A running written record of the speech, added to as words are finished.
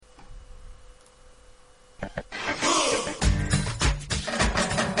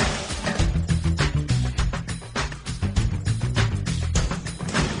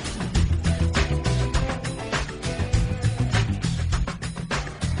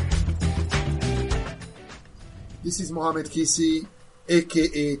This is Mohamed Kisi,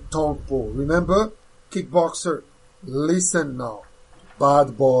 aka Tongpo. Remember, kickboxer, listen now.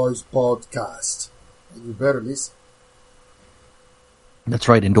 Bad Boys Podcast. And you better listen. That's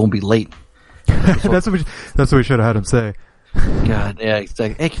right, and don't be late. That's what we should have had him say. God, yeah,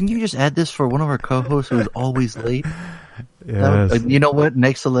 exactly. Hey, can you just add this for one of our co-hosts who is always late? Yes. You know what?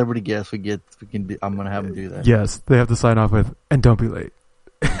 Next celebrity guest I'm gonna have him do that. Yes, they have to sign off with, and don't be late.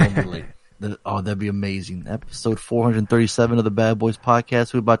 Don't be late. That'd be amazing. Episode 437 of the Bad Boys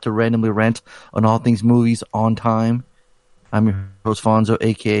Podcast. We're about to randomly rant on all things movies on time. I'm your host Fonzo,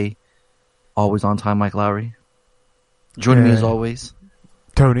 aka always on time, Mike Lowry. Joining me as always,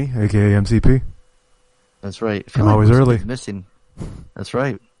 Tony, aka MCP. That's right. I'm always early. Missing. That's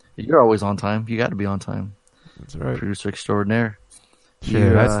right. You're always on time. You got to be on time. That's right. Producer extraordinaire.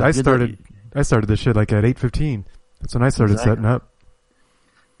 Shit, I started this shit like at 8:15. That's when I started setting up.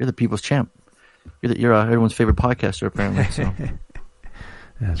 You're the people's champ. You're everyone's favorite podcaster, apparently. So.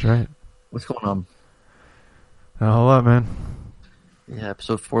 That's right. What's going on? A whole lot, man. Yeah,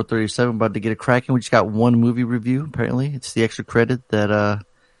 episode 437, about to get it cracking. We just got one movie review, apparently. It's the extra credit that our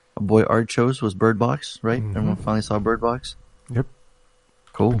boy Art chose was Bird Box, right? Mm-hmm. Everyone finally saw Bird Box? Yep.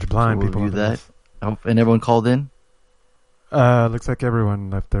 Cool. Bunch of blind people. Review that. And everyone called in? Looks like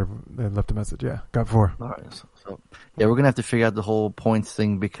everyone left a message, yeah. Got 4. All right. So, yeah, we're going to have to figure out the whole points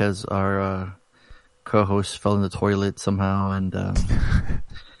thing because our co-host fell in the toilet somehow and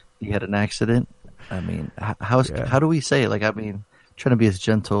he had an accident. I mean, how do we say it? Like, I mean, trying to be as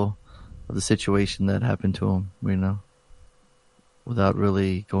gentle of the situation that happened to him, you know, without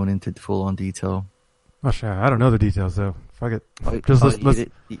really going into full-on detail. Oh, shit. I don't know the details, though. Fuck it. Just let's what's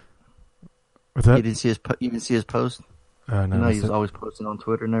that? You didn't see his post? No. You know, he's always posting on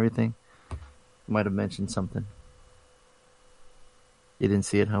Twitter and everything. Might have mentioned something. You didn't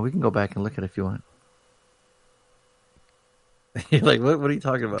see it, huh? We can go back and look at it if you want. You're like, what are you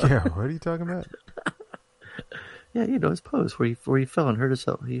talking about? Yeah, what are you talking about? Yeah, you know his post where he fell and hurt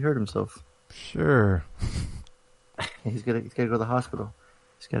himself. He hurt himself. Sure. He's gotta go to the hospital.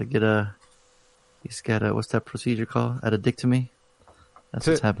 He's gotta what's that procedure called? Addictomy. That's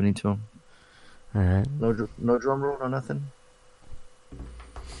what's happening to him. All right. No drum roll, no nothing.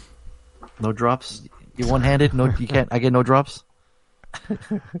 No drops. You one-handed? No, you can't. I get no drops.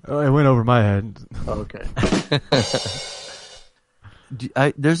 Oh, it went over my head. Oh, okay.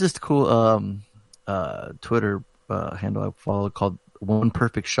 There's this cool Twitter handle I follow called One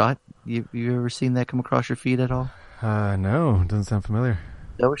Perfect Shot. You ever seen that come across your feed at all? No, it doesn't sound familiar.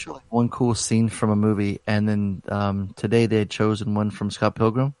 That was like one cool scene from a movie, and then today they had chosen one from Scott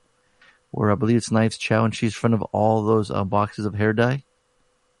Pilgrim, where I believe it's Knives Chow, and she's in front of all those boxes of hair dye.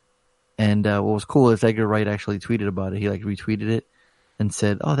 And what was cool is Edgar Wright actually tweeted about it. He like retweeted it and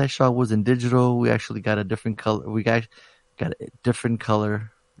said, "Oh, that shot wasn't digital. We actually got a different color. We got a different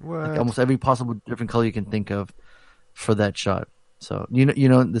color, like almost every possible different color you can think of for that shot." So you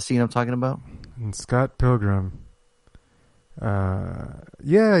know the scene I'm talking about. And Scott Pilgrim. That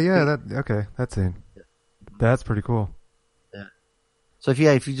scene. That's pretty cool. Yeah. So if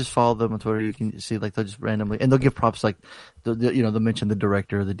you just follow them on Twitter, you can see like they'll just randomly and they'll give props like they'll mention the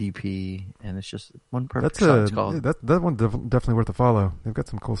director, the DP, and it's just one perfect shot. It's called. That one definitely worth a follow. They've got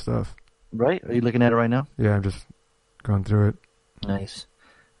some cool stuff. Right? Are you looking at it right now? Yeah, I'm just going through it. Nice.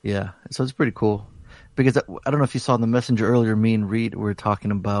 Yeah. So it's pretty cool because I don't know if you saw in the messenger earlier. Me and Reed were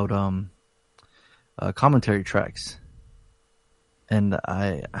talking about commentary tracks. And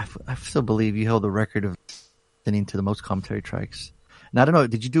I still believe you held the record of listening to the most commentary tracks. And I don't know,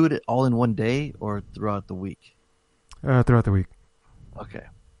 did you do it all in one day or throughout the week? Throughout the week. Okay.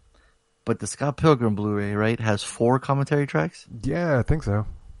 But the Scott Pilgrim Blu-ray, right, has 4 commentary tracks? Yeah, I think so.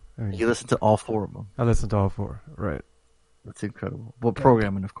 You listened to all 4 of them? I listened to all 4, right. That's incredible. Well,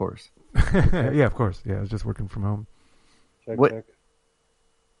 programming, of course. Yeah, of course. Yeah, I was just working from home. Check.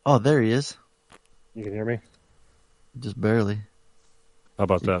 Oh, there he is. You can hear me? Just barely. How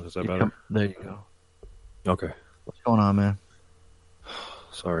about that? Is that better? There you go. Okay. What's going on, man?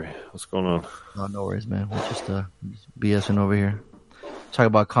 Sorry. What's going on? Oh, no worries, man. We're just BSing over here. Talk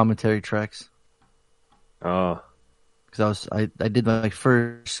about commentary tracks. Because I did my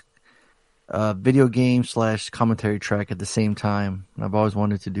first video game / commentary track at the same time. And I've always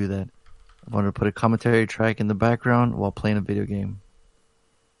wanted to do that. I wanted to put a commentary track in the background while playing a video game.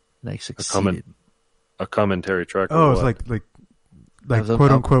 And I succeeded. A commentary track? Oh, it's like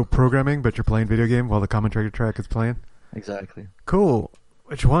quote unquote programming, but you're playing video game while the commentary track is playing? Exactly. Cool.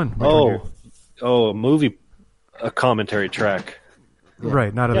 Which one? A movie, a commentary track. Yeah.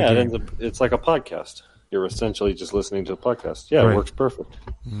 Right, not a game. It's like a podcast. You're essentially just listening to a podcast. Yeah, right. It works perfect.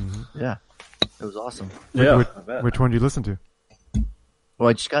 Mm-hmm. Yeah. It was awesome. Yeah. Which one did you listen to? Well,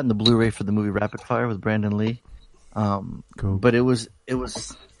 I just got in the Blu-ray for the movie Rapid Fire with Brandon Lee. Cool. But it was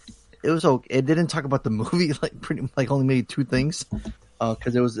okay. It didn't talk about the movie, only maybe two things.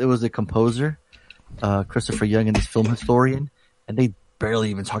 Cause it was a composer, Christopher Young, and this film historian, and they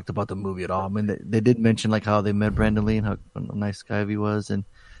barely even talked about the movie at all. I mean, they did mention like how they met Brandon Lee and how a nice guy he was, and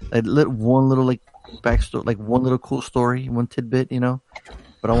they lit one little like backstory, like one little cool story, one tidbit, you know.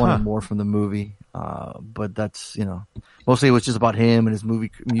 But I wanted more from the movie. But that's, you know, mostly it was just about him and his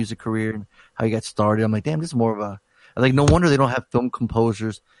music career and how he got started. I'm like, damn, this is more of a, like, no wonder they don't have film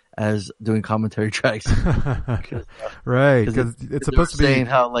composers as doing commentary tracks. Right. Because it's supposed to be saying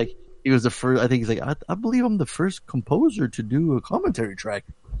how, like, he was the first, I think he's like, I believe I'm the first composer to do a commentary track.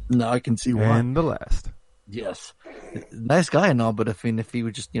 Now I can see why. And the last. Yes. Nice guy and all, but if he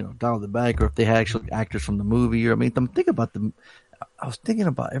would just, you know, dial it back, or if they had actually actors from the movie, or, I mean, I'm thinking about I was thinking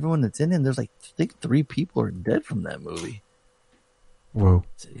about everyone that's in it, and there's like, I think 3 people are dead from that movie. Whoa.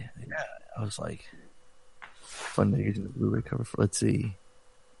 So, yeah, I was like, fun to using the Blu-ray cover for, let's see.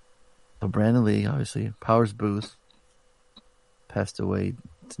 So Brandon Lee, obviously, Powers Booth passed away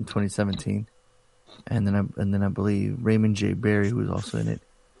in 2017. And then I believe Raymond J. Barry, who was also in it,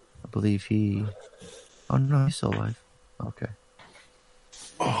 I believe oh no, he's still alive. Okay.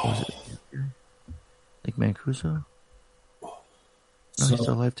 Was it like Mancuso? No, he's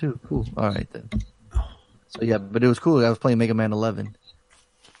still alive too. Cool. All right then. So yeah, but it was cool. I was playing Mega Man 11,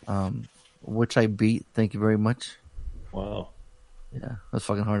 which I beat. Thank you very much. Wow. Yeah, that's a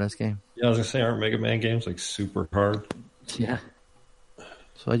fucking hard ass game. Yeah, I was gonna say, aren't Mega Man games like super hard? Yeah.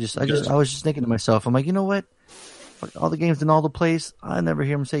 So I was just thinking to myself, I'm like, you know what? Fuck all the games in all the place. I never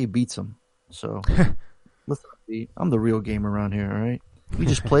hear him say he beats them. So listen, I'm the real gamer around here. All right, you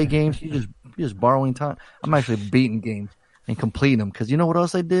just play games. You just borrowing time. I'm actually beating games and completing them, because you know what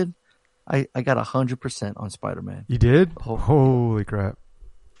else I did? I got 100% on Spider-Man. You did? Holy crap!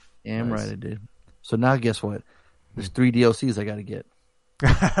 Damn nice. Right I did. So now guess what? There's 3 DLCs I got to get.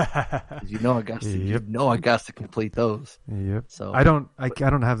 You know I got to. Yep. You know I got to complete those. Yep. So I don't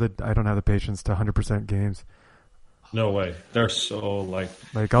have the patience to 100% games. No way. They're so like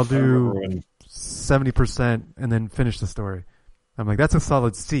I'll do 70% and then finish the story. I'm like, that's a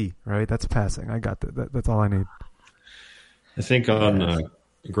solid C, right? That's passing. I got that. That's all I need. I think on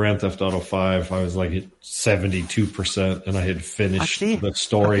Grand Theft Auto 5, I was like at 72% and I had finished the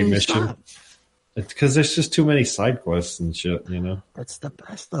story mission. Because there's just too many side quests and shit, you know? That's the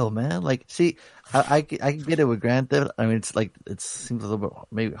best though, man. Like, see, I get it with Grand Theft. I mean, it's like, it seems a little bit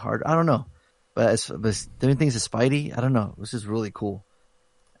maybe hard. I don't know. But doing things with Spidey, I don't know. It was just really cool.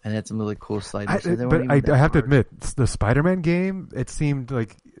 And had some really cool side missions. I have to admit, the Spider-Man game, it seemed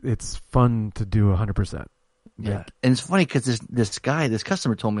like it's fun to do 100%. Yeah. And it's funny because this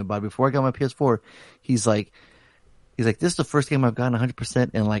customer told me about it before I got my PS4. He's like, this is the first game I've gotten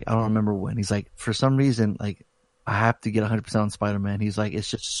 100%, and like, I don't remember when. He's like, for some reason, like, I have to get 100% on Spider-Man. He's like,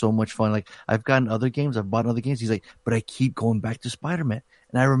 it's just so much fun. Like, I've gotten other games, I've bought other games. He's like, but I keep going back to Spider-Man.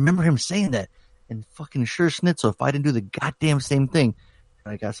 And I remember him saying that. And fucking sure schnitzel, if I didn't do the goddamn same thing,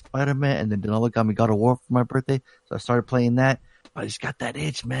 I got Spider-Man, and then Danilo got me God of War for my birthday, so I started playing that. I just got that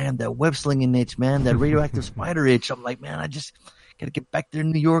itch, man, that web-slinging itch, man, that radioactive spider itch. I'm like, man, I just got to get back there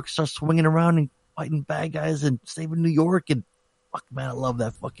in New York, start swinging around and fighting bad guys and saving New York, and fuck, man, I love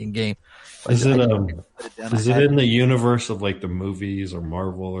that fucking game. Like, is it in the universe of like the movies or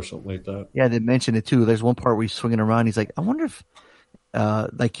Marvel or something like that? Yeah, they mentioned it too. There's one part where he's swinging around. He's like, I wonder if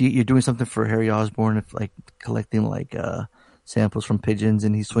like you're doing something for Harry Osborn, if like collecting like samples from pigeons,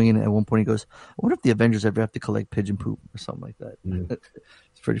 and he's swinging it. At one point he goes, I wonder if the Avengers ever have to collect pigeon poop or something like that.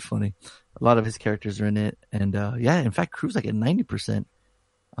 It's pretty funny. A lot of his characters are in it, and yeah, in fact, Crew's like at 90%.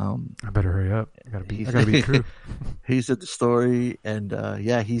 I better hurry up. I gotta be Crew. He's at the story, and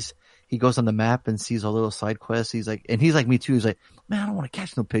yeah, he goes on the map and sees all little side quests. He's like me too. He's like, man, I don't want to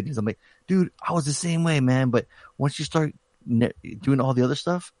catch no pigeons. I'm like, dude, I was the same way, man. But once you start doing all the other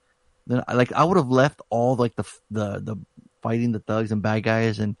stuff, then I would have left all like the fighting the thugs and bad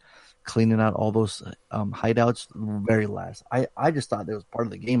guys and cleaning out all those hideouts very last. I just thought it was part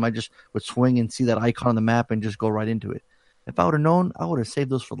of the game. I just would swing and see that icon on the map and just go right into it. If I would have known, I would have saved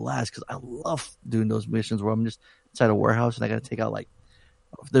those for the last, because I love doing those missions where I'm just inside a warehouse and I got to take out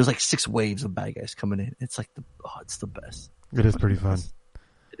there's like 6 waves of bad guys coming in. It's like it's the best. It is pretty fun.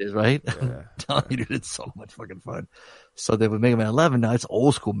 It is, right? Yeah. I'm telling you, dude, it's so much fucking fun. So then with Mega Man 11, now it's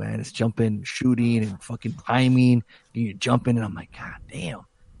old school, man. It's jumping, shooting, and fucking timing. And you're jumping, and I'm like, God damn.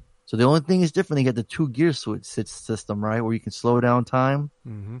 So the only thing is different. They got the 2 gear switch system, right, where you can slow down time,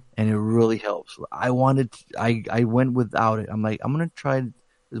 and it really helps. I went without it. I'm like, I'm gonna try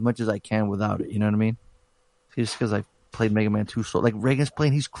as much as I can without it. You know what I mean? Just because I played Mega Man 2 so like Reagan's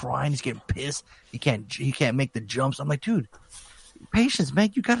playing, he's crying, he's getting pissed. He can't make the jumps. I'm like, dude, patience,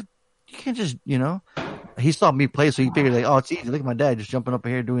 man. You can't just, you know. He saw me play, so he figured like, oh, it's easy. Look at my dad just jumping up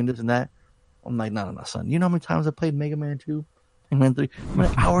here doing this and that. I'm like, no, son. You know how many times I played Mega Man 2, Mega Man 3? How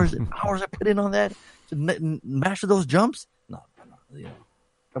many hours I put in on that to master those jumps? No. You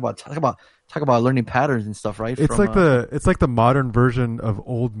know, talk about learning patterns and stuff, right? It's like the modern version of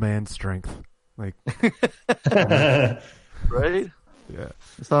old man strength, like right? Yeah.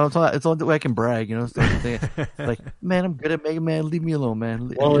 It's the only way I can brag, you know. Like, man, I'm good at Mega Man. Leave me alone,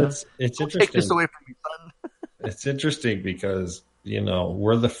 man. Well, you know? it's interesting. Take this away from me, son. It's interesting because, you know,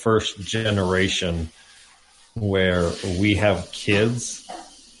 we're the first generation where we have kids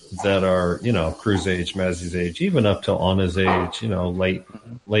that are, you know, Crew's age, Mazzy's age, even up to Anna's age, you know,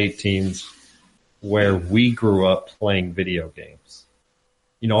 late teens, where we grew up playing video games.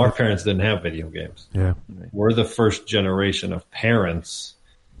 You know, our parents didn't have video games. Yeah. We're the first generation of parents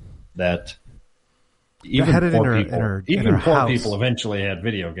that even poor people eventually had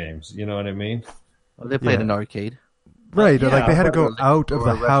video games. You know what I mean? Well, they played in an arcade. Right, like they had to go out of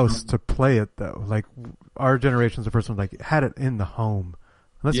the house to play it, though. Like our generation's the first one like had it in the home,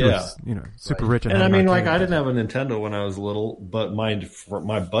 unless you were, you know, super rich. And I mean, like I didn't have a Nintendo when I was little, but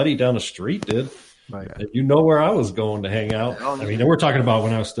my buddy down the street did. Right. And you know where I was going to hang out. I mean, we're talking about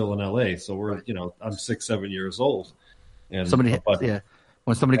when I was still in LA, so we're, you know, I'm 6-7 years old. And when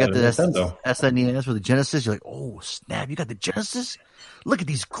somebody got the SNES or the Genesis, you're like, oh snap! You got the Genesis. Look at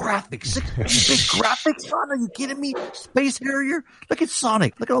these graphics. Big graphics, son. Are you kidding me? Space Harrier. Look at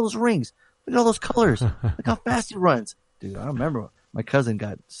Sonic. Look at all those rings. Look at all those colors. Look how fast he runs. Dude, I remember my cousin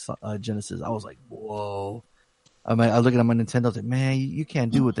got Genesis. I was like, whoa. I mean, I look at my Nintendo. I was like, man, you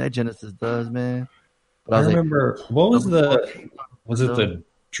can't do what that Genesis does, man. But I remember, what was it the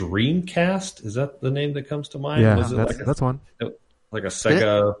Dreamcast? Is that the name that comes to mind? Yeah, was it that's one. Like a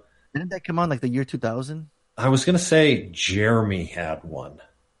Sega. Didn't that come on like the year 2000? I was going to say Jeremy had one.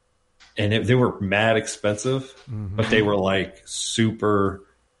 And they were mad expensive, but they were like super,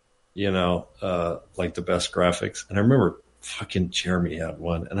 you know, like the best graphics. And I remember fucking Jeremy had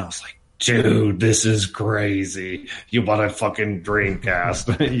one. And I was like, dude, this is crazy. You bought a fucking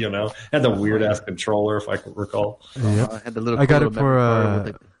Dreamcast, you know? Had the weird ass controller, if I can recall. Yep. I had the little. I got it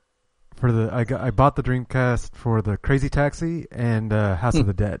I bought the Dreamcast for the Crazy Taxi and House of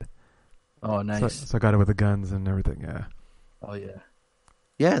the Dead. Oh, nice. So I got it with the guns and everything. Yeah. Oh yeah.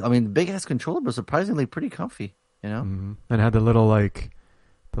 Yeah, I mean, the big ass controller was surprisingly pretty comfy. You know, and it had the little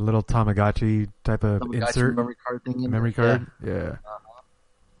Tamagotchi type of insert memory card thing. Memory card. Yeah.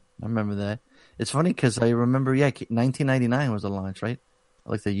 I remember that. It's funny because I remember, 1999 was the launch, right? I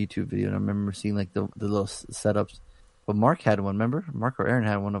like the YouTube video, and I remember seeing like the little setups. But Mark had one, remember? Mark or Aaron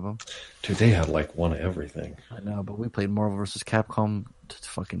had one of them. Dude, they had like one of everything. I know, but we played Marvel vs. Capcom to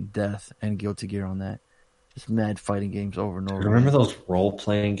fucking death and Guilty Gear on that. Just mad fighting games over and over. Remember those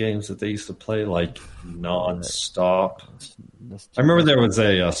role-playing games that they used to play like non-stop? I remember there was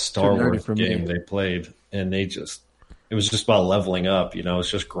a Star Wars game they played, and it was just about leveling up. You know, it's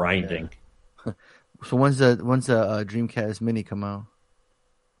just grinding. Yeah. So when's the Dreamcast Mini come out?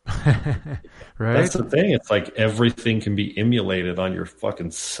 Right. That's the thing. It's like everything can be emulated on your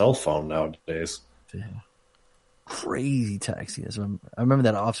fucking cell phone nowadays. Yeah. Crazy Taxi. I remember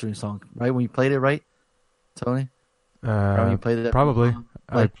that Offspring song, right? When you played it, right, Tony? When you played it, probably.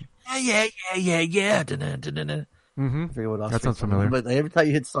 Like, yeah. Dun-dun. Mm-hmm. I forget what Offspring that sounds familiar. But every time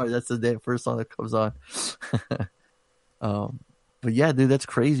you hit start, that's the first song that comes on. But yeah, dude, that's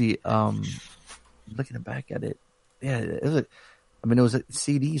crazy. Looking back at it, yeah, it was a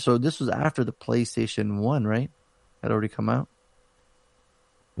CD. So this was after the PlayStation 1, right? Had already come out.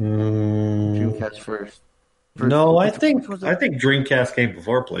 Dreamcast first. No, I think Dreamcast came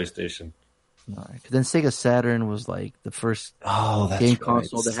before PlayStation. No, then Sega Saturn was like the first game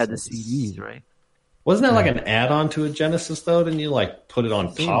console that had the CDs, right? Wasn't that like an add-on to a Genesis though? Didn't you like put it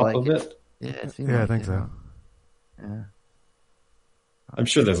on top of it? Yeah, I think so. Yeah. I'm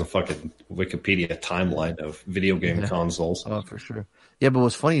sure there's a fucking Wikipedia timeline of video game consoles. Oh, for sure. Yeah, but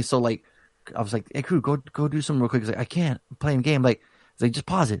what's funny, so like, I was like, hey, crew, go do something real quick. He's like, I can't. I'm playing a game. Like, he's like, just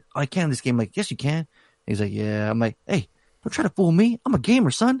pause it. Oh, I can't in this game. I'm like, yes, you can. He's like, yeah. I'm like, hey, don't try to fool me. I'm a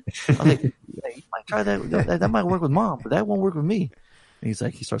gamer, son. I'm like, yeah, you might try that. That might work with mom, but that won't work with me. And he's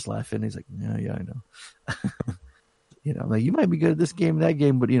like, he starts laughing. He's like, yeah, I know. You know, I'm like, you might be good at this game, that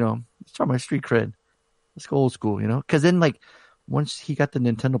game, but, you know, let's try my street cred. Let's go old school, you know? Because then, like, once he got the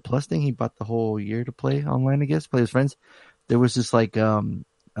Nintendo Plus thing, he bought the whole year to play online, I guess, play with his friends. There was this, like,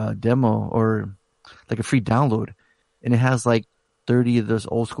 demo or, like, a free download. And it has, like, 30 of those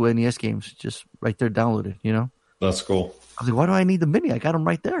old school NES games just right there downloaded, you know? That's cool. I was like, why do I need the mini? I got them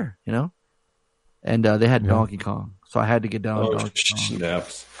right there, you know? And they had Donkey Kong, so I had to get down. Donkey Kong.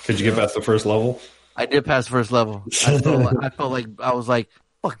 Snaps! Could you get past the first level? I did pass the first level. I felt like I was like,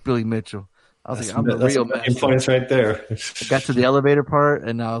 fuck Billy Mitchell. I was like, I'm the real master. Points right there. I got to the elevator part,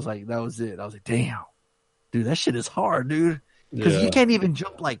 and I was like, that was it. I was like, damn, dude, that shit is hard, dude. Because you can't even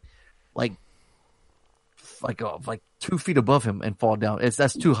jump like 2 feet above him and fall down.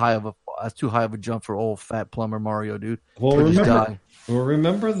 That's too high of a jump for old fat plumber Mario, dude. Well,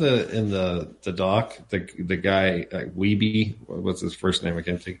 remember in the doc, the guy Weeby, what's his first name? I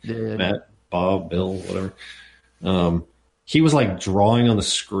can't think. Yeah. Matt, Bob, Bill, whatever. He was like drawing on the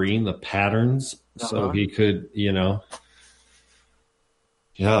screen the patterns so he could, you know.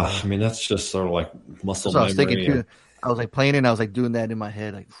 Yeah, I mean that's just sort of like muscle memory. I was thinking too. I was like playing it and I was like doing that in my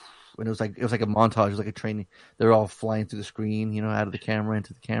head, like when it was like a montage, it was like a training. They're all flying through the screen, you know, out of the camera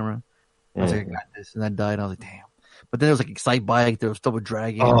into the camera. I was like, I got this, and I died. And I was like, damn. But then there was like Excite Bike. There was Double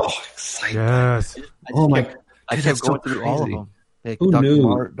Dragon. Oh, Excite Bike! Oh my! I kept going through all of them. Like Who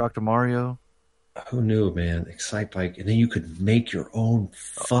knew? Dr. Mario. Who knew, man? Excite Bike, and then you could make your own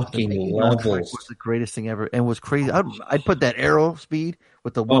fucking levels. Was the greatest thing ever, and was crazy. I'd put that arrow speed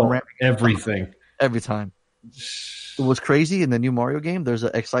with the one ramp. Everything every time. It was crazy in the new Mario game. There's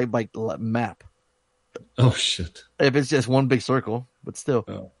an Excite Bike map. Oh shit! If it's just one big circle, but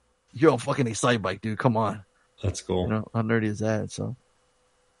still, you're on fucking Excite Bike, dude. Come on. That's cool. You know how nerdy is that? So,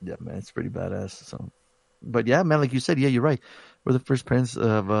 yeah, man, it's pretty badass. So, but yeah, man, like you said, yeah, you're right. We're the first parents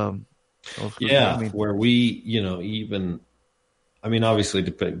of. Where we, you know, even, I mean, obviously,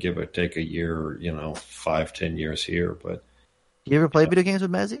 give or take a year, you know, 5-10 years here, but. You ever play video games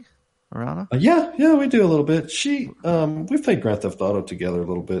with Mazzy? Arana? Yeah, we do a little bit. We've played Grand Theft Auto together a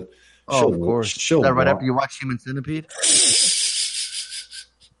little bit. Of course. Is that right after you watch Human Centipede?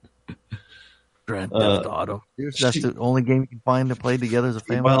 Grand Theft Auto. That's the only game you can find to play together as a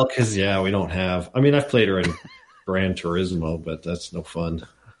family? Well, because, we don't have, I mean, I've played her in Gran Turismo, but that's no fun.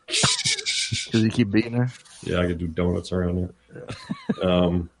 Because you keep beating her? Yeah, I could do donuts around here.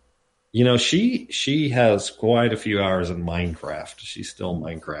 Yeah. You know, she has quite a few hours in Minecraft. She's still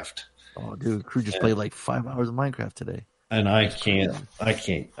Minecraft. Oh, dude, Crew just played like 5 hours of Minecraft today. And I can't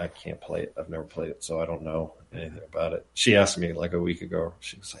play it. I've never played it, so I don't know anything about it. She asked me like a week ago.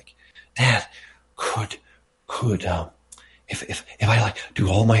 She was like, "Dad, could if I like do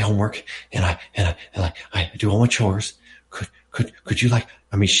all my homework and I do all my chores, could you like?"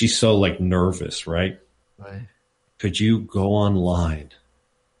 I mean, she's so like nervous, right? Right. Could you go online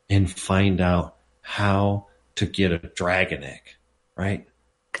and find out how to get a dragon egg? Right.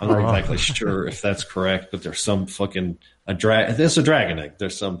 I'm not exactly sure if that's correct, but there's some fucking there's a dragon egg.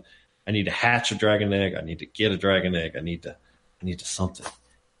 There's some. I need to hatch a dragon egg. I need to get a dragon egg. I need to something.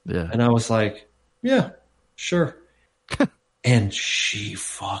 Yeah. And I was like, yeah, sure. And she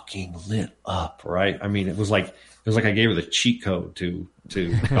fucking lit up, right? I mean, it was like I gave her the cheat code to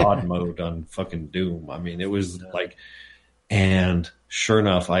God mode on fucking Doom. I mean, it was like, and sure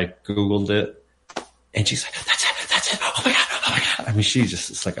enough, I Googled it, and she's like, that's it. Oh my god. I mean,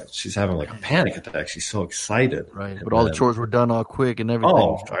 she's having like a panic attack. She's so excited. Right. But all the chores were done all quick and everything.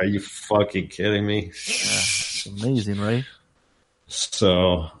 Oh, are you fucking kidding me? Yeah, it's amazing, right?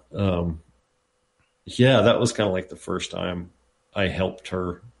 So, that was kind of like the first time I helped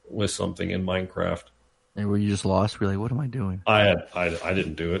her with something in Minecraft. And were you just lost? Were you like, what am I doing? I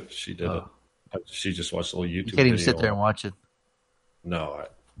didn't do it. She did it. She just watched a little YouTube video. You can't even sit there and watch it. No,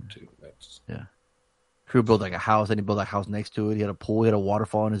 yeah. Crew built like a house, and he built a house next to it. He had a pool, he had a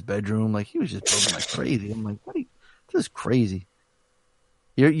waterfall in his bedroom. Like, he was just building like crazy. I'm like, this is crazy.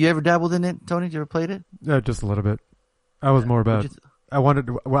 You ever dabbled in it, Tony? Did you ever played it? Yeah, just a little bit. I was more about, I wanted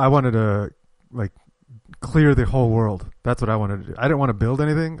to like clear the whole world. That's what I wanted to do. I didn't want to build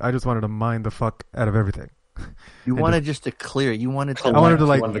anything. I just wanted to mine the fuck out of everything. You wanted just to clear. You wanted to. I wanted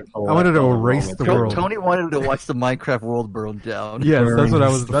to erase the world. Tony wanted to watch the Minecraft world burn down. Yes,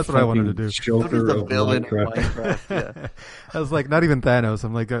 that's what I wanted to do. Joker of Minecraft. Yeah. I was like, not even Thanos.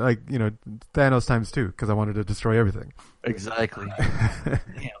 I'm like Thanos times 2 because I wanted to destroy everything. Exactly. Damn,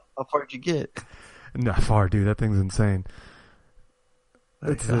 how far did you get? Not far, dude. That thing's insane.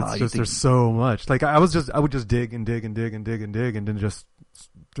 It's just there's so much. Like I would just dig and dig and dig and dig and dig and then just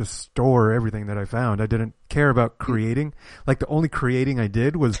store everything that I found. I didn't care about creating. Like the only creating I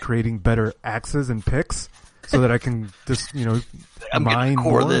did was creating better axes and picks so that I can just mine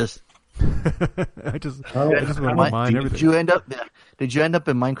more. This. I just want to mine everything. Did you end up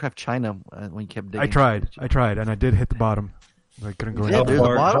in Minecraft China when you kept digging? I tried, and I did hit the bottom. I couldn't go in.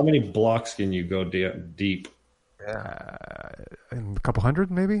 How many blocks can you go deep? a couple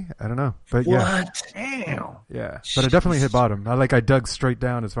hundred, maybe. I don't know, but what? Damn. Yeah, but I definitely hit bottom. I dug straight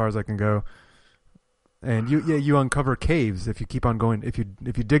down as far as I can go, and you uncover caves if you keep on going. If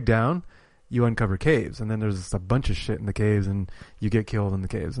you dig down, you uncover caves, and then there's a bunch of shit in the caves, and you get killed in the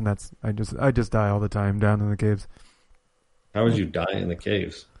caves, and I just die all the time down in the caves. How would you die in the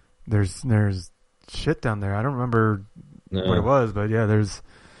caves? There's shit down there. I don't remember what it was, but yeah, there's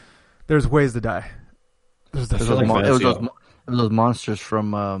ways to die. It was those monsters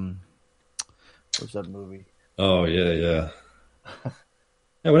from what's that movie? Oh yeah.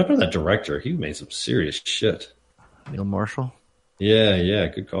 Yeah, what happened to that director? He made some serious shit. Neil Marshall. Yeah,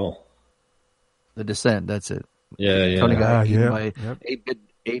 good call. The Descent. That's it. Yeah. Tony got eaten by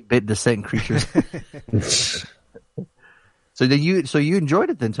 8-bit Descent creatures. So you enjoyed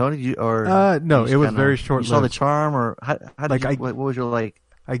it then, Tony? No, it was very short-lived. You saw the charm, or what was your like?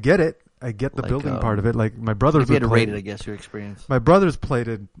 I get it. I get the building part of it. Like my brothers, if you had to rate it, I guess your experience. My brothers played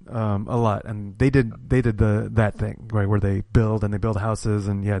it a lot, and they did that thing right where they build houses,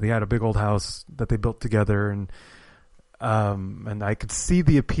 and they had a big old house that they built together, and I could see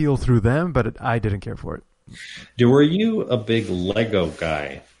the appeal through them, but I didn't care for it. Were you a big Lego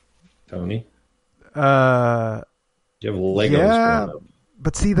guy, Tony? Do you have Legos growing up?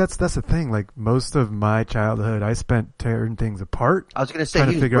 But see, that's the thing. Like most of my childhood, I spent tearing things apart. I was going to say,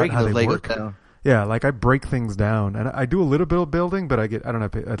 trying to figure out how they Legos work. Down. Yeah, like I break things down, and I do a little bit of building, but I don't know.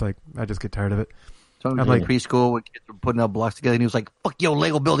 I just get tired of it. Tony was in preschool when kids were putting up blocks together, and he was like, "Fuck yo,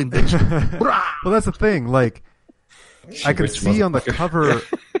 Lego building, bitch." Well, that's the thing. Like, I can see on the cover.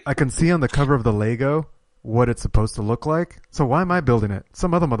 I can see on the cover of the Lego what it's supposed to look like. So why am I building it?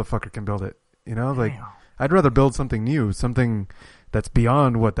 Some other motherfucker can build it. You know, like I'd rather build something new, something that's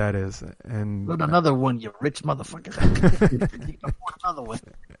beyond what that is. And build another one, you rich motherfucker. You can afford another one.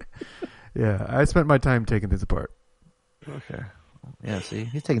 Yeah, I spent my time taking things apart. Okay. Yeah, see,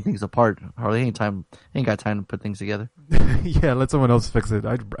 he's taking things apart. Hardly ain't got time to put things together. Yeah, let someone else fix it.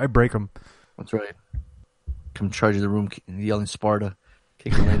 I break them. That's right. Come charge of the room, yelling Sparta,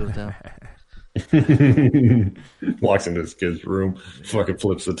 kicking Legos down. Walks into this kid's room, fucking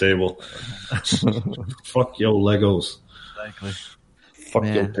flips the table. Fuck yo Legos. Exactly. Fuck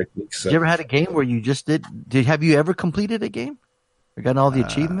yo technique set. You ever had a game where you just have you ever completed a game? Or gotten all the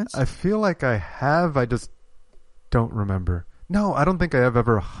achievements? I feel like I have. I just don't remember. No, I don't think I have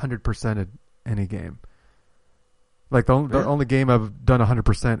ever 100%ed any game. Like the only game I've done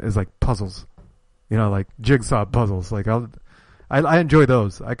 100% is like puzzles. You know, like jigsaw puzzles. Like I enjoy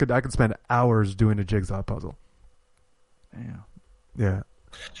those. I could spend hours doing a jigsaw puzzle. Yeah.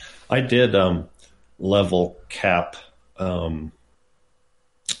 I did level cap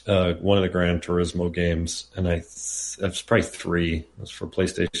one of the Gran Turismo games, and it's probably 3. It was for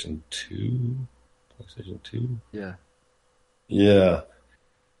PlayStation 2. Yeah. Yeah.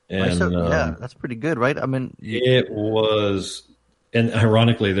 And that's pretty good, right? I mean, it was. And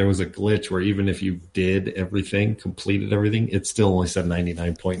ironically, there was a glitch where even if you did everything, completed everything, it still only said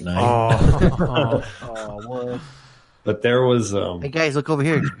 99.9. What? But there was... hey, guys, look over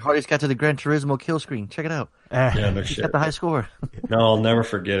here. Hardy's got to the Gran Turismo kill screen. Check it out. Yeah, no He's shit. got the high score. No, I'll never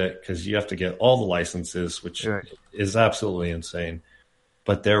forget it, because you have to get all the licenses, which is absolutely insane.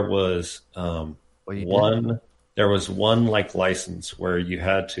 But there was one like license where you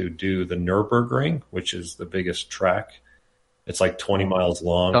had to do the Nürburgring, which is the biggest track. It's like 20 miles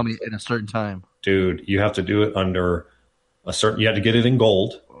long. Tell me in a certain time. Dude, you have to do it under a certain... You have to get it in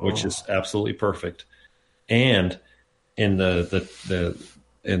gold, which is absolutely perfect. And in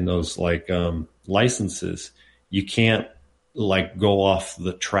in those like licenses, you can't like go off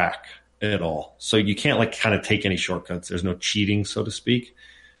the track at all. So you can't like kind of take any shortcuts. There's no cheating, so to speak.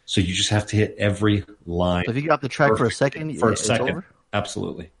 So you just have to hit every line. So if you get off the track for a second, it's over?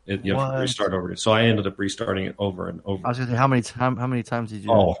 Absolutely. You have to restart over. So I ended up restarting it over and over. I was going to say, how many times did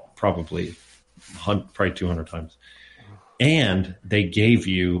you? Oh, probably 200 times. And they gave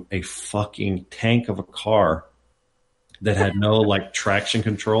you a fucking tank of a car that had no like traction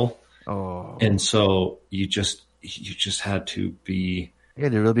control. Oh. And so you just had to be a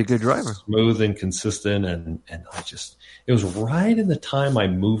really good driver, smooth and consistent. And it was right in the time I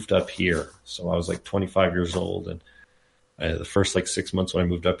moved up here. So I was like 25 years old, and the first like 6 months when I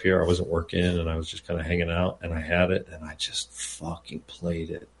moved up here, I wasn't working and I was just kind of hanging out, and I had it and I just fucking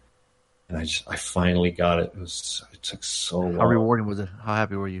played it. And I finally got it. It took so long. How rewarding was it? How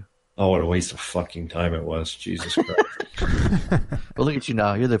happy were you? Oh, what a waste of fucking time it was. Jesus Christ. Well, look at you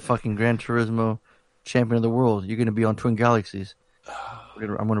now. You're the fucking Gran Turismo champion of the world. You're going to be on Twin Galaxies. I'm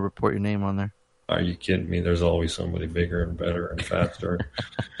going to report your name on there. Are you kidding me? There's always somebody bigger and better and faster.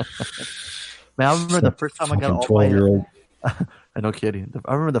 Man, I remember the first time I got all 12-year-old. No kidding.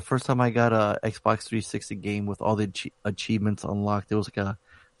 I remember the first time I got a Xbox 360 game with all the achievements unlocked. It was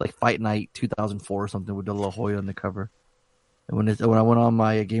like Fight Night 2004 or something with De La Hoya on the cover. And when I went on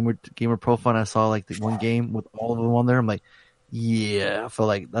my gamer profile and I saw like the one game with all of them on there, I'm like, yeah, I feel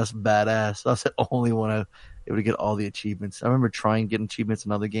like that's badass. That's the only one I able to get all the achievements. I remember trying getting achievements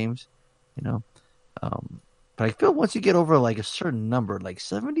in other games, you know. But I feel once you get over like a certain number, like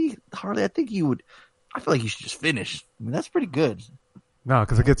 70, Harley, I feel like you should just finish. I mean, that's pretty good. No,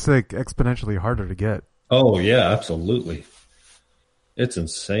 because it gets like exponentially harder to get. Oh yeah, absolutely. It's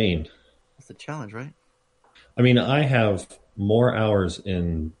insane. That's the challenge, right? I mean, I have more hours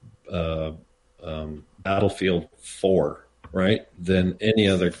in Battlefield 4, right, than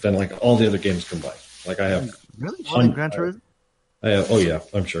like all the other games combined. Like I have really Gran Turismo. Oh yeah,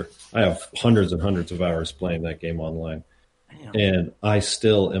 I'm sure. I have hundreds and hundreds of hours playing that game online. Damn. And I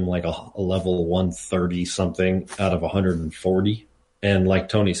still am like a level 130 something out of 140. And like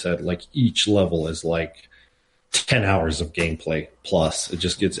Tony said, like each level is like 10 hours of gameplay plus. It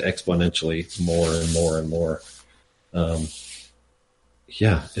just gets exponentially more and more and more.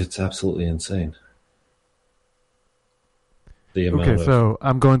 Yeah, it's absolutely insane. So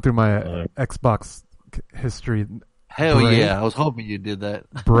I'm going through my Xbox history. Hell Braid. Yeah, I was hoping you did that.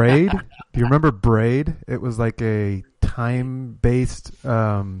 Braid? Do you remember Braid? It was like a time-based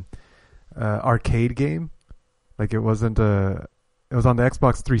arcade game. Like it wasn't it was on the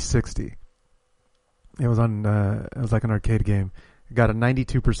Xbox 360. It was like an arcade game. It got a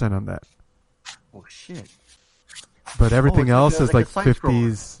 92% on that. Oh shit. But everything else is like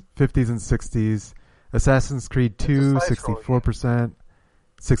 50s and 60s. Assassin's Creed 2, 64%.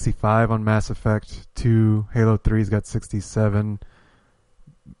 65 on Mass Effect 2. Halo 3's got 67.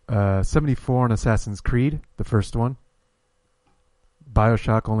 74 on Assassin's Creed, the first one.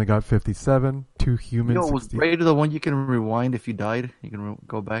 BioShock only got 57. 2 Human. Was Braid the one you can rewind if you died? You can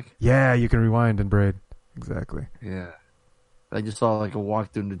go back? Yeah, you can rewind in Braid. Exactly. Yeah. I just saw like a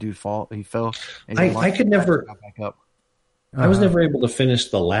walkthrough and the dude he fell. And I could never. Back up. I was never able to finish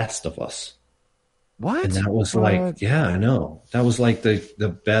The Last of Us. What? And that was like, yeah, I know. That was like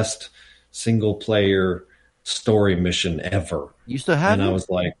the best single player story mission ever. You still have it? And I was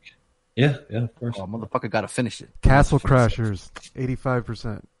like, yeah, of course. Oh, motherfucker got to finish it. Castle Crashers,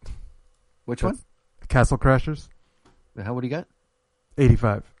 85%. Which one? Castle Crashers. How what do you got?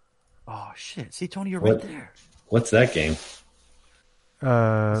 85. Oh shit! See, Tony, you're right there. What's that game?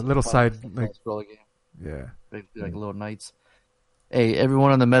 Little side like scroll game. Yeah, like little knights. Hey,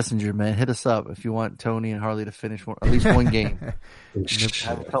 everyone on the messenger, man, hit us up if you want Tony and Harley to finish at least one game.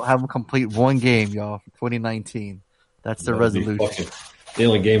 have them complete one game, y'all, for 2019. That's the resolution. The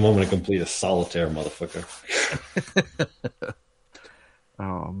only game I'm going to complete is Solitaire, motherfucker.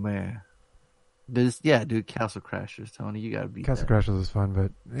 Oh man, dude, Castle Crashers, Tony, you got to beat Castle Crashers is fun,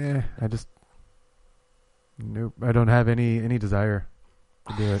 but nope, I don't have any desire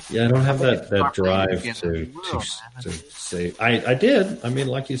to do it. Yeah, I don't have that drive to say. I did. I mean,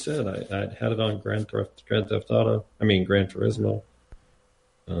 like you said, I had it on Gran Theft Auto. I mean, Gran Turismo.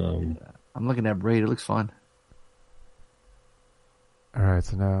 I'm looking at Braid. It looks fun. All right,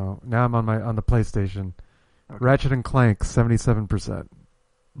 so now I'm on the PlayStation. Okay. Ratchet and Clank, 77%.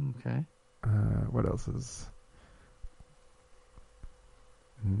 Okay. What else is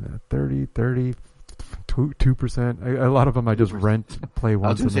 30, 2%? A lot of them I just rent, play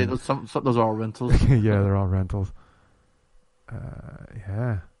once. I was going to say those are all rentals. Yeah, they're all rentals.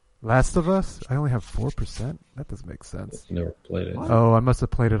 Yeah. Last of Us, I only have 4%. That doesn't make sense. Never played it. What? Oh, I must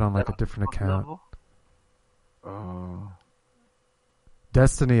have played it on like a different account.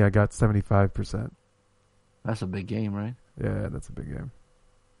 Destiny, I got 75%. That's a big game, right? Yeah, that's a big game.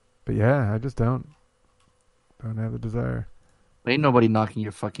 But yeah, I just don't have the desire. Ain't nobody knocking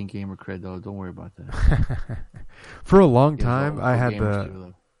your fucking gamer cred though. Don't worry about that. For a long time, I had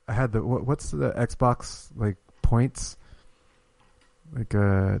the what's the Xbox like points, like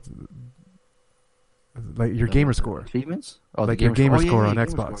your gamer score achievements. Like your gamer score on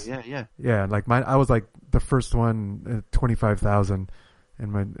Xbox. Score. Yeah. Like mine, I was like the first one, 25,000,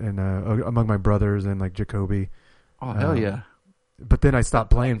 among my brothers and like Jacoby. Oh hell yeah! But then I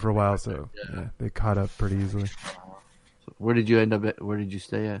stopped playing for a while, so yeah, they caught up pretty easily. So where did you end up at? Where did you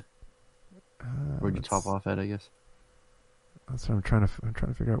stay at? Where'd you top off at? I guess. That's what I'm trying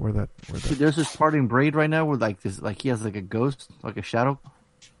to figure out where that. See, there's this part in Braid right now where he has like a ghost, like a shadow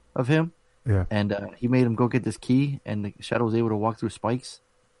of him. Yeah. And he made him go get this key, and the shadow was able to walk through spikes,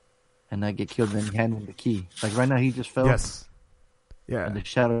 and not get killed. And then he handed him the key. Like right now, he just fell. Yes. Yeah. And the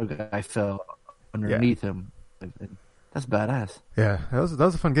shadow guy fell underneath him. That's badass. Yeah, that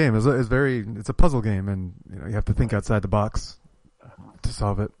was a fun game. It's a puzzle game, and you have to think outside the box to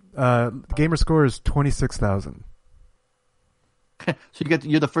solve it. Gamer score is 26,000. So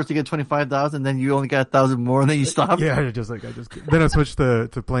you're the first to get 25,000, then you only got 1,000 more, and then you stop. Yeah, then I switched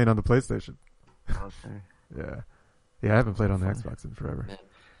to playing on the PlayStation. Okay. Yeah, I haven't played on the Xbox in forever.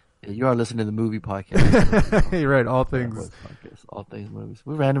 Yeah, you are listening to the movie podcast. You're right. All things movies.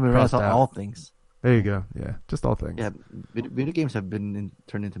 We randomly ran all things. There you go. Yeah, just all things. Yeah, video games have been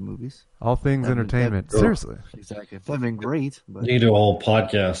turned into movies. All things entertainment. Seriously. Exactly. They've been great. But... We need to do a whole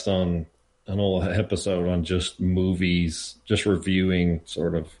podcast on an whole episode on just movies, just reviewing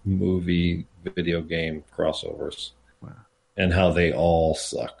sort of movie video game crossovers. Wow. And how they all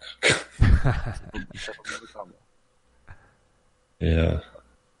suck. Yeah.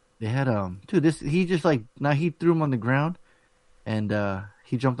 They had he just he threw him on the ground and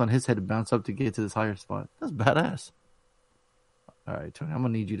he jumped on his head and bounced up to get to this higher spot. That's badass. All right, Tony, I'm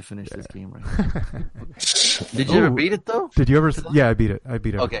gonna need you to finish this game right now. Did you ever beat it though? Did you ever? Yeah, I beat it.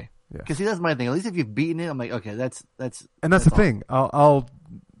 Okay. Because see, that's my thing. At least if you've beaten it, I'm like, okay, that's. And that's the thing. I'll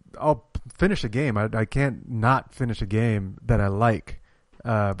finish a game. I can't not finish a game that I like.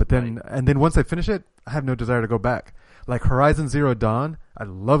 But then once I finish it, I have no desire to go back. Like Horizon Zero Dawn, I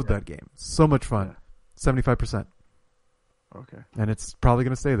loved that game. So much fun. 75%. Okay. And it's probably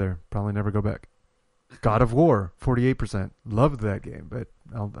going to stay there. Probably never go back. God of War, 48%. Loved that game, but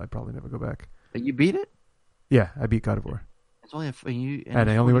I'd probably never go back. But you beat it? Yeah, I beat God of War. It's only and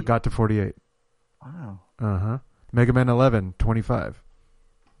I only got to 48. Wow. Uh-huh. Mega Man 11, 25.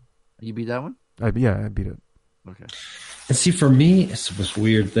 You beat that one? I beat it. Okay. And see, for me, it's this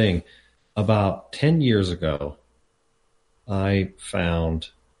weird thing. About 10 years ago, I found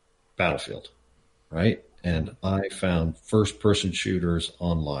Battlefield, right? And I found first-person shooters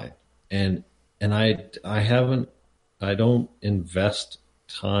online. And I don't invest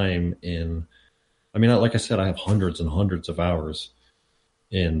time in, like I said, I have hundreds and hundreds of hours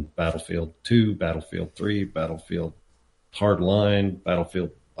in Battlefield 2, Battlefield 3, Battlefield Hardline,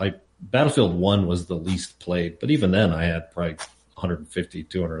 Battlefield 1 was the least played, but even then I had probably 150,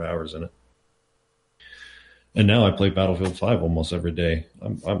 200 hours in it. And now I play Battlefield 5 almost every day.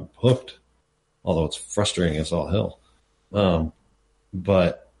 I'm hooked, although it's frustrating as all hell.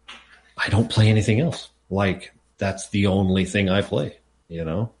 But I don't play anything else. Like, that's the only thing I play,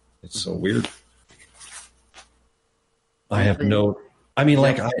 It's so weird. I have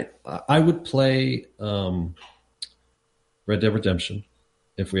I would play Red Dead Redemption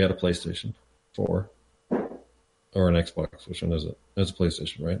if we had a PlayStation 4 or an Xbox. Which one is it? It's a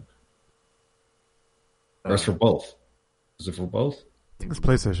PlayStation, right? Or it's for both. Is it for both? I think it's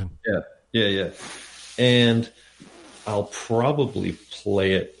PlayStation. Yeah. And I'll probably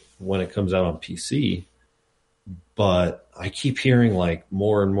play it when it comes out on PC, but I keep hearing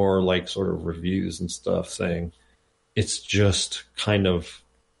more and more sort of reviews and stuff saying it's just kind of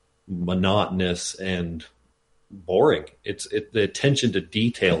monotonous and boring. The attention to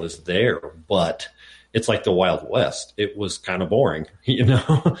detail is there, but it's like the Wild West. It was kind of boring,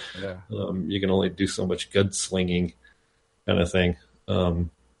 Yeah. You can only do so much gunslinging kind of thing. And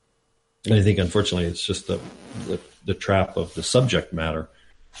I think, unfortunately, it's just the trap of the subject matter.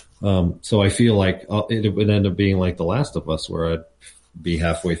 So I feel like it would end up being like The Last of Us, where I'd be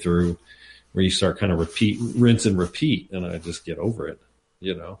halfway through, where you start kind of rinse and repeat, and I just get over it,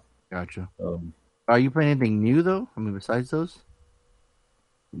 Gotcha. Are you playing anything new though? Besides those?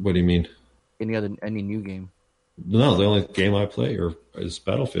 What do you mean? Any new game? No, the only game I play is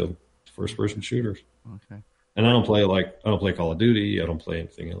Battlefield, first-person shooters. Okay. And I don't play Call of Duty. I don't play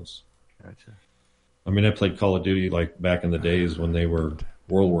anything else. Gotcha. I played Call of Duty back in the days when they were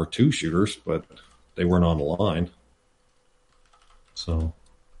World War II shooters, but they weren't on the line. So.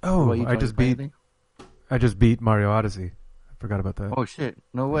 Oh, I just beat Mario Odyssey. I forgot about that. Oh shit!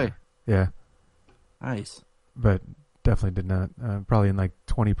 No way. Yeah. Nice. But definitely did not. Probably in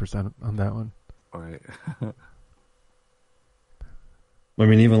 20% on that one. All right.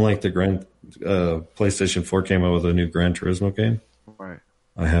 Even the PlayStation 4 came out with a new Gran Turismo game. Right.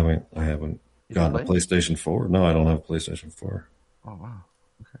 I haven't gotten a PlayStation 4. No, I don't have a PlayStation 4. Oh wow.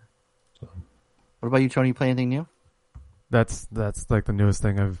 Okay. So. What about you, Tony? You play anything new? That's the newest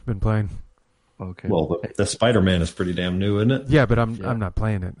thing I've been playing. Okay. Well, the Spider-Man is pretty damn new, isn't it? Yeah, but I'm not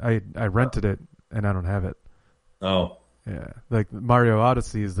playing it. I rented it and I don't have it. Oh. Yeah. Mario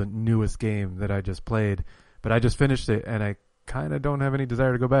Odyssey is the newest game that I just played, but I just finished it and I kind of don't have any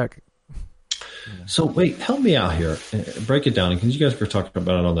desire to go back. So wait, help me out here. Break it down, because you guys were talking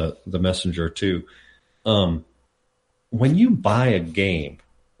about it on the Messenger too. When you buy a game,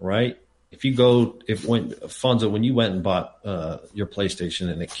 right? Fonzo, when you went and bought your PlayStation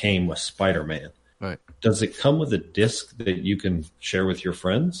and it came with Spider-Man, right? Does it come with a disc that you can share with your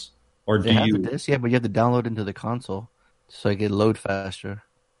friends, or do you? Have the disc? Yeah, but you have to download into the console so it can load faster.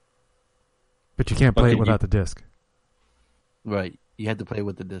 But you can't play it without the disc. Right, you had to play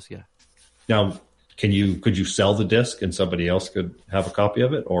with the disc. Yeah. Now, could you sell the disc and somebody else could have a copy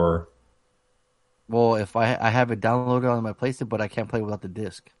of it, or? Well, if I have it downloaded on my PlayStation, but I can't play without the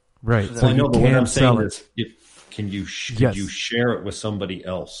disc. Right. So I know, but what I'm saying is, can you share it with somebody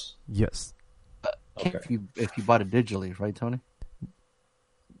else? Yes. Okay. If you bought it digitally, right, Tony?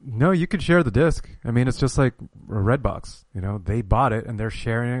 No, you could share the disc. I mean, it's just like a Redbox. You know, they bought it and they're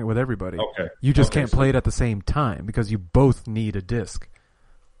sharing it with everybody. Okay. You just can't play it at the same time because you both need a disc.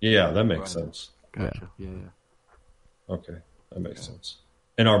 Yeah, that makes sense. Gotcha. Yeah. Okay, that makes sense.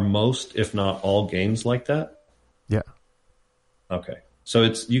 And are most, if not all, games like that? Yeah. Okay. So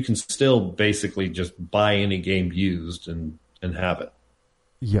you can still basically just buy any game used and have it.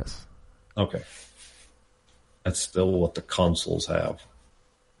 Yes. Okay. That's still what the consoles have.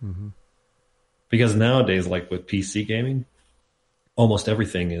 Mm-hmm. Because nowadays, like with PC gaming, almost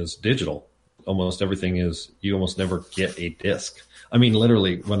everything is digital. Almost everything is, you almost never get a disc. I mean,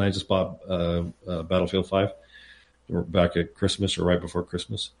 literally, when I just bought Battlefield 5 back at Christmas or right before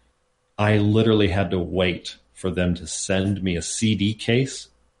Christmas, I literally had to wait for them to send me a CD case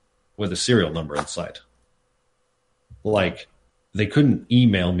with a serial number inside. Like, they couldn't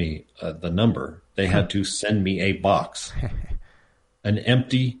email me the number. They had to send me a box, an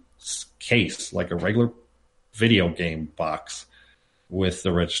empty case, like a regular video game box with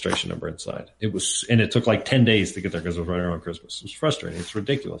the registration number inside. And it took like 10 days to get there because it was right around Christmas. It was frustrating. It's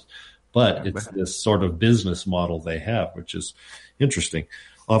ridiculous. But it's this sort of business model they have, which is interesting.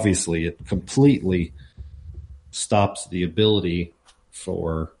 Obviously, it completely stops the ability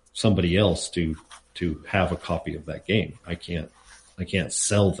for somebody else to have a copy of that game. I can't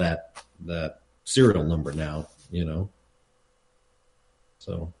sell that serial number now, you know.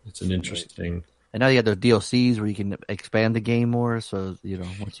 So it's an interesting. And now you got those DLCs where you can expand the game more. So, you know,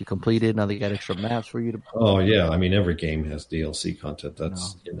 once you complete it, now they got extra maps for you to. Oh yeah, I mean every game has DLC content.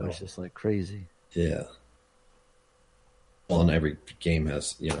 That's it's just like crazy. Yeah. Well, and every game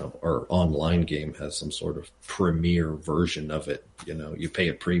has, or online game has some sort of premiere version of it. You know, you pay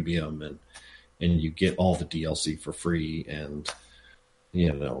a premium and you get all the DLC for free and,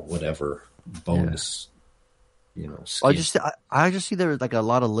 whatever bonus, I just see there like a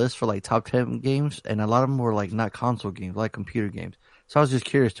lot of lists for like top 10 games, and a lot of them were like not console games, like computer games. So I was just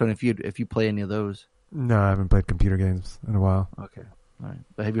curious, Tony, if you play any of those. No, I haven't played computer games in a while. Okay. All right.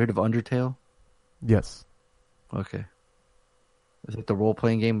 But have you heard of Undertale? Yes. Okay. Is it the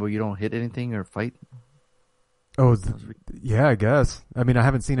role-playing game where you don't hit anything or fight? Oh, yeah, I guess. I mean, I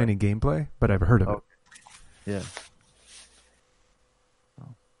haven't seen any gameplay, but I've heard of it. Yeah.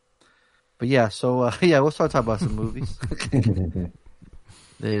 But yeah, so we'll start talking about some movies.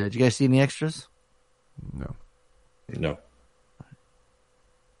 Did you guys see any extras? No.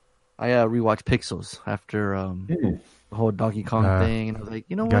 I rewatched Pixels after the whole Donkey Kong thing, and I was like,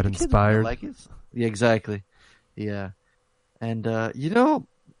 you know what? Got inspired. Like it. Yeah, exactly. Yeah. And, just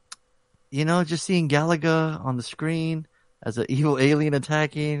seeing Galaga on the screen as an evil alien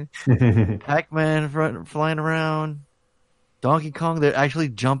attacking, Pac-Man flying around, Donkey Kong, they're actually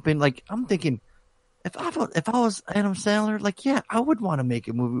jumping. Like, I'm thinking, if I was Adam Sandler, like, yeah, I would want to make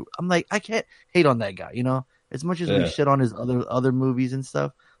a movie. I'm like, I can't hate on that guy, you know? As much as we shit on his other movies and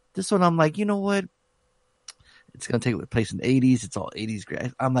stuff, this one, I'm like, you know what? It's going to take place in the 80s. It's all 80s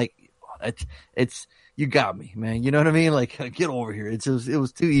great. I'm like, it's you got me, man. You know what I mean? Like, get over here. It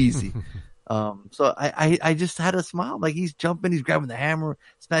was too easy. So I just had a smile. Like, he's jumping, he's grabbing the hammer,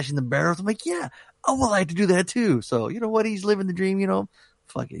 smashing the barrels. I'm like, yeah, I would like to do that too. So, you know what? He's living the dream,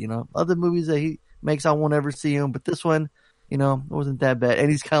 fuck it, Other movies that he makes, I won't ever see him. But this one, it wasn't that bad.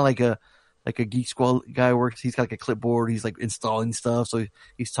 And he's kind of like a Geek Squad guy works. He's got like a clipboard. He's like installing stuff. So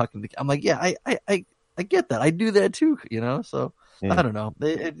he's talking to, I'm like, yeah, I get that. I do that too, So I don't know.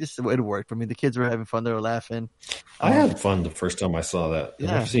 It worked for me. The kids were having fun. They were laughing. I had fun the first time I saw that.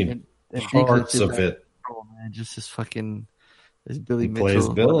 Yeah, I've seen parts of it. Oh man, just this fucking this Billy He Mitchell plays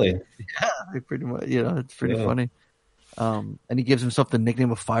Billy. Yeah, pretty much. It's pretty funny. And he gives himself the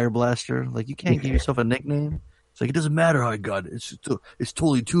nickname of Fire Blaster. Like, you can't give yourself a nickname. It's like, it doesn't matter how I got it. It's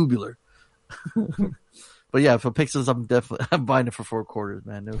totally tubular. But yeah, for Pixels, I'm buying it for $4,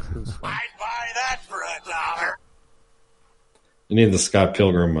 man. It was fun. I'd buy that for $1. You need the Scott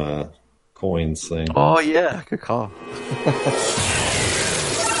Pilgrim coins thing. Oh yeah, good call.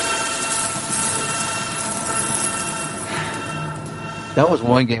 That was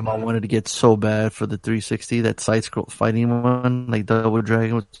one game I wanted to get so bad for the 360, that side-scroll fighting one, like Double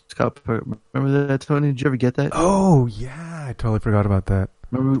Dragon with Scott Pilgrim. Remember that, Tony? Did you ever get that? Oh, yeah. I totally forgot about that.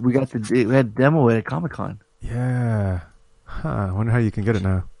 Remember we had a demo at Comic-Con. Yeah. Huh. I wonder how you can get it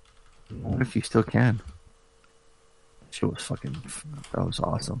now. I wonder if you still can. That was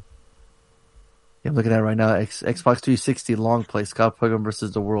awesome. Yeah, I'm looking at it right now. Xbox 360 long play, Scott Pilgrim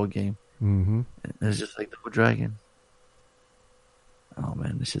versus the World game. Mm-hmm. It's just like Double Dragon. Oh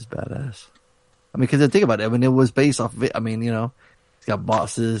man, this is badass. I mean, because think about it. I mean, it was based off of it. I mean, you know, he's got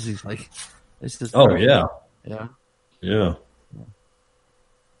bosses. He's like, it's just. Oh yeah. Yeah.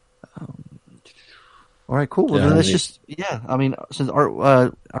 All right, cool. Well, then let's just. Yeah, I mean, since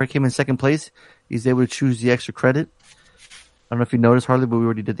Art came in second place, he's able to choose the extra credit. I don't know if you noticed, Harley, but we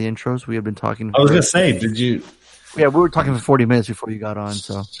already did the intros. We have been talking. I was gonna say, did you? Yeah, we were talking for 40 minutes before you got on.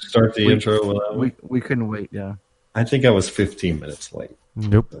 So start the intro. We couldn't wait. Yeah. I think I was 15 minutes late.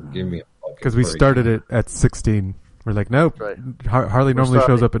 Nope. So give me because we started it at 16. We're like, nope. Right. Harley normally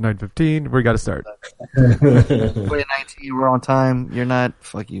shows up at 9:15. We got to start. 2019, we're on time. You're not.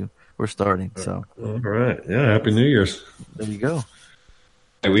 Fuck you. We're starting. So. All right. Yeah. Happy New Year's. There you go.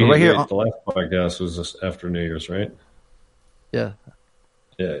 Hey, the last podcast was just after New Year's, right? Yeah.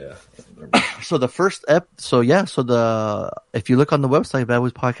 Yeah. So the first if you look on the website,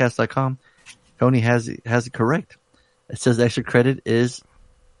 badwoospodcast.com, Tony has it correct. It says the extra credit is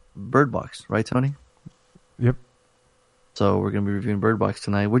Bird Box, right, Tony? Yep. So we're going to be reviewing Bird Box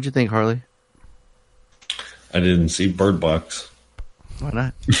tonight. What'd you think, Harley? I didn't see Bird Box. Why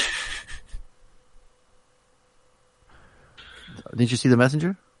not? Didn't you see The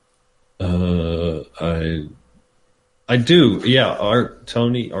Messenger? I do. Yeah,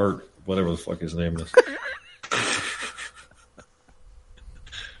 Tony, whatever the fuck his name is.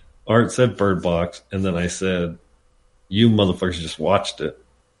 Art said Bird Box, and then I said, you motherfuckers just watched it.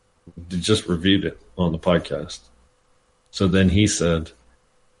 Just reviewed it on the podcast. So then he said,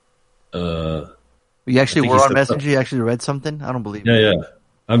 you actually were on Messenger? You actually read something? I don't believe it. Yeah.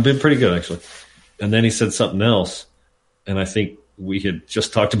 I've been pretty good, actually. And then he said something else, and I think we had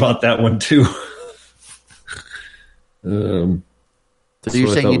just talked about that one, too. So you're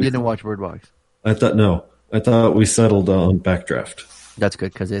saying you didn't watch Bird Box? I thought we settled on Backdraft. That's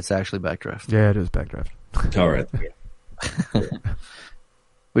good, because it's actually Backdraft. Yeah, it is Backdraft. All right.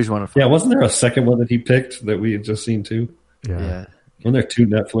 We just want to. Yeah, wasn't there a second one that he picked that we had just seen too? Yeah. Wasn't there 2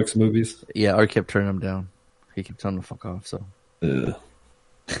 Netflix movies? Yeah, Art kept turning them down. He kept telling them to fuck off. So.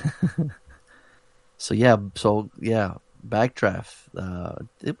 So Backdraft.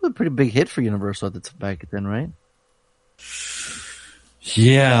 It was a pretty big hit for Universal at the back then, right?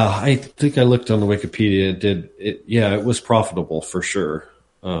 Yeah, I think I looked on the Wikipedia. It was profitable for sure.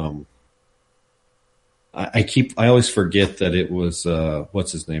 I always forget that it was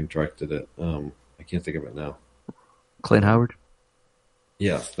what's his name directed it. I can't think of it now. Clint Howard.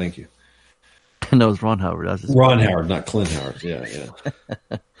 Yeah, thank you. No, it was Ron Howard. Ron Howard, not Clint Howard. Yeah.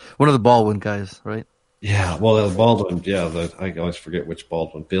 One of the Baldwin guys, right? Yeah, well, Baldwin. Yeah, I always forget which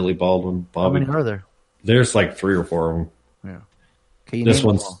Baldwin. Billy Baldwin. Bobby. How many are there? There's like 3 or 4 of them. Yeah. Okay, this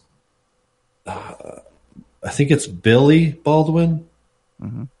one's. I think it's Billy Baldwin.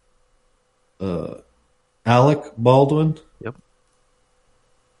 Mm-hmm. Alec Baldwin. Yep.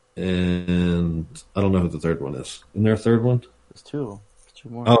 And I don't know who the third one is. Isn't there a third one? There's 2. There's 2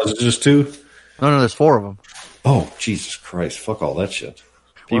 more. Oh, is it just 2? No, there's 4 of them. Oh, Jesus Christ. Fuck all that shit.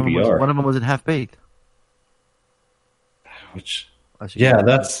 PBR. One of them was in Half Baked.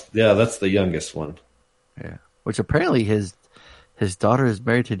 That's the youngest one. Yeah. Which apparently his daughter is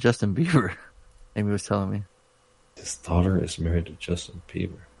married to Justin Bieber. Amy was telling me. His daughter is married to Justin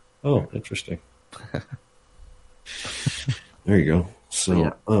Bieber. Oh, interesting. There you go.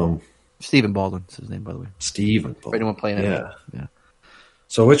 So, Stephen Baldwin's his name, by the way. Stephen Baldwin. For anyone playing it. Yeah.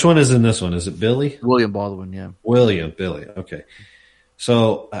 So which one is in this one? Is it Billy? William Baldwin, yeah. Billy. Okay.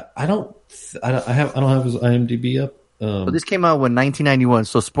 So I don't have his IMDb up. But this came out in 1991,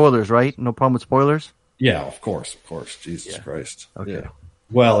 so spoilers, right? No problem with spoilers? Yeah, of course. Jesus Christ. Okay. Yeah.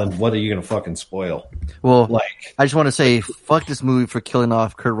 Well, and what are you going to fucking spoil? Well, I just want to say, fuck this movie for killing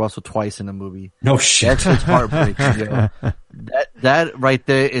off Kurt Russell twice in a movie. No shit. That's just heartbreaking, yo. That right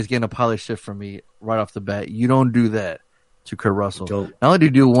there is getting a pile of shit from me right off the bat. You don't do that to Kurt Russell. Not only do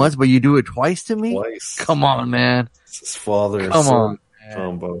you do it once, but you do it twice to me? Twice. Come on, man. It's his father and son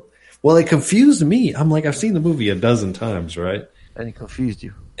combo. Well, it confused me. I'm like, I've seen the movie a dozen times, right? And it confused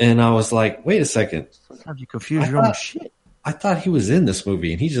you. And I was like, wait a second. Sometimes you confuse your own shit. I thought he was in this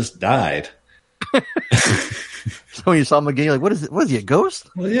movie and he just died. So when you saw him again, you're like, what is it? Was he a ghost?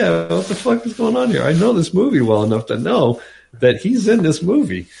 Well, yeah, what the fuck is going on here? I know this movie well enough to know that he's in this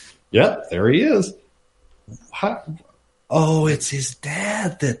movie. Yep, there he is. Oh, it's his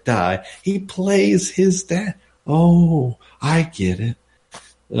dad that died. He plays his dad. Oh, I get it.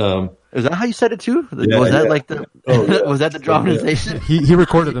 Is that how you said it too? Yeah, was that like the? yeah. Was that the dramatization? He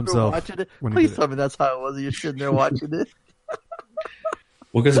recorded himself. Please tell me that's how it was. You're sitting there watching it.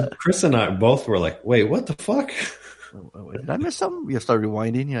 Well, because Chris and I both were like, "Wait, what the fuck?" Wait, did I miss something? You start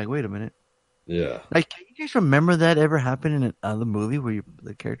rewinding. You're like, wait a minute. Yeah. Like, can you guys remember that ever happened in another movie where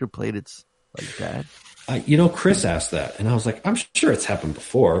the character played its like dad? Chris asked that, and I was like, I'm sure it's happened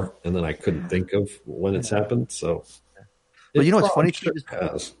before, and then I couldn't think of when it's happened. So, but you know what's funny? Sure it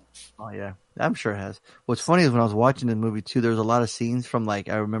has. Oh yeah, I'm sure it has. What's funny is when I was watching the movie too, there was a lot of scenes from like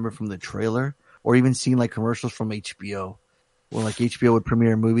I remember from the trailer, or even seeing like commercials from HBO. When like HBO would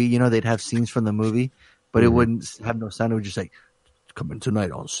premiere a movie, you know, they'd have scenes from the movie, but it wouldn't have no sound. It would just like, coming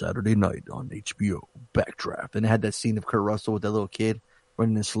tonight on Saturday night on HBO, Backdraft. And it had that scene of Kurt Russell with that little kid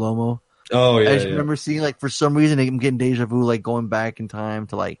running in slow-mo. Oh, yeah. I just remember seeing, like, for some reason, I'm getting deja vu, like, going back in time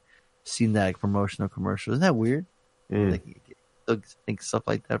to, like, seeing that like, promotional commercial. Isn't that weird? Like, think stuff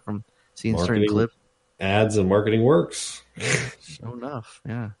like that from seeing certain clips. Ads and marketing works. Sure enough,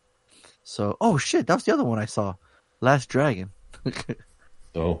 yeah. So, oh, shit, that was the other one I saw. Last Dragon.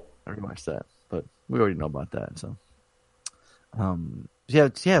 Oh. I rewatched that, but we already know about that, so. Yeah.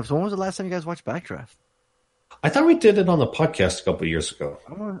 So when was the last time you guys watched Backdraft? I thought we did it on the podcast a couple of years ago.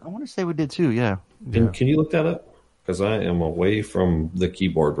 I want to say we did too. Yeah. Can you look that up? Because I am away from the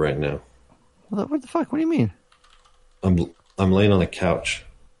keyboard right now. What the fuck? What do you mean? I'm laying on the couch.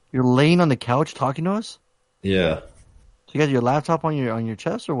 You're laying on the couch talking to us? Yeah. So you got your laptop on your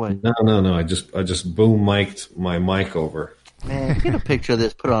chest or what? No. I just boom mic'd my mic over. Man, get a picture of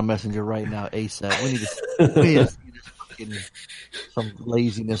this. Put it on Messenger right now, ASAP. We need to see this fucking some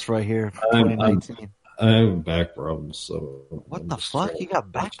laziness right here. 2019. I have back problems, so what the fuck? You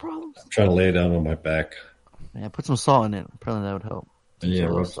got back problems? I'm trying to lay it down on my back. Yeah, put some salt in it. Apparently that would help. Yeah,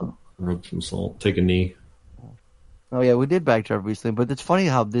 rub some salt. Take a knee. Oh yeah, we did Backdraft recently, but it's funny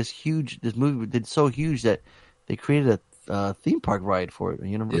how this movie did so huge that they created a theme park ride for it at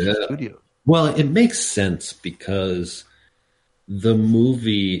Universal Studios. Well, it makes sense because the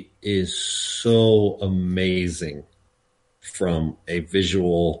movie is so amazing from a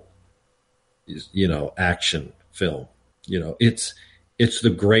visual, action film. It's the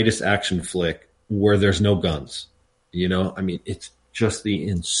greatest action flick where there's no guns. I mean, it's just the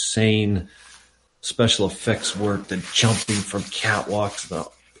insane special effects work, the jumping from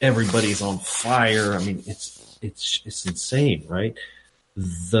catwalks, everybody's on fire. I mean, it's insane, right?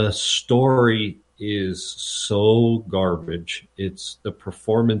 The story is so garbage. The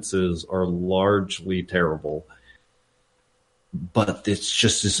performances are largely terrible, but it's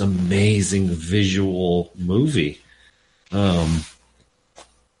just this amazing visual movie. And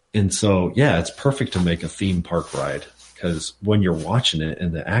so, yeah, it's perfect to make a theme park ride because when you're watching it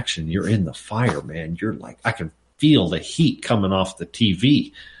and the action, you're in the fire, man. You're like, I can feel the heat coming off the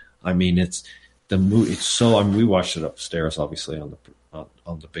TV. I mean, it's the movie. It's so. I mean, we watched it upstairs, obviously on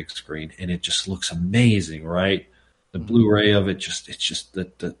the big screen, and it just looks amazing, right? The Blu-ray of it,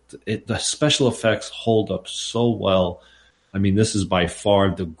 the special effects hold up so well. I mean, this is by far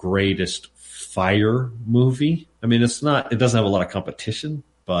the greatest fire movie. I mean, it doesn't have a lot of competition,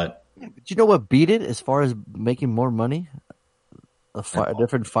 but you know what beat it as far as making more money? A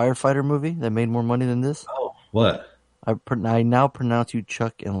different firefighter movie that made more money than this. Oh, what? I now pronounce you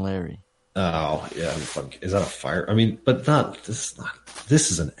Chuck and Larry. Oh yeah, is that a fire? I mean, but not this.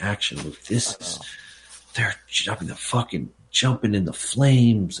 This is an action movie. They're jumping in the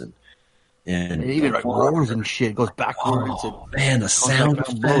flames and even like roars and shit goes backwards. Oh man, the sound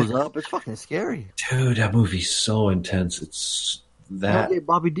blows up. It's fucking scary, dude. That movie's so intense. It's that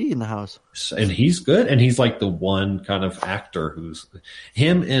Bobby D in the house, and he's good, and he's like the one kind of actor who's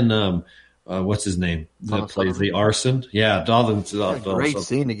him and what's his name that plays the arson? Yeah, Dalton's great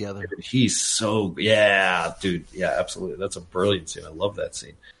scene together. He's so dude. Yeah, absolutely. That's a brilliant scene. I love that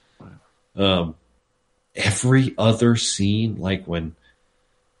scene. Every other scene, like when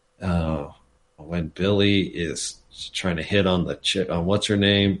Billy is trying to hit on the chick on what's her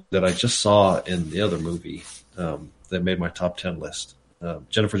name that I just saw in the other movie that made my top 10 list.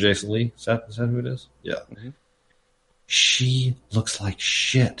 Jennifer Jason Leigh. Is that who it is? Yeah. Mm-hmm. She looks like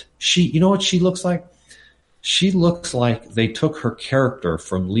shit. You know what she looks like? She looks like they took her character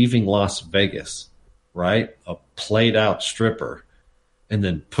from Leaving Las Vegas, right? A played out stripper, and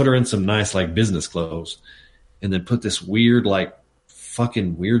then put her in some nice like business clothes, and then put this weird like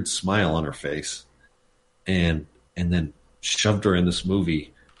fucking weird smile on her face, and then shoved her in this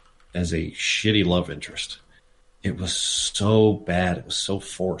movie as a shitty love interest. it was so bad. It was so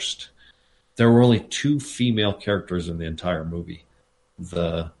forced. There were only 2 female characters in the entire movie.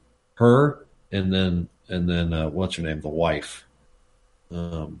 Her and then what's her name? The wife.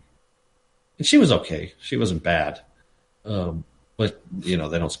 And she was okay. She wasn't bad. But they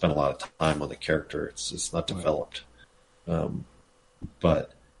don't spend a lot of time on the character. It's not developed.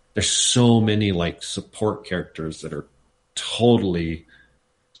 But there's so many like support characters that are totally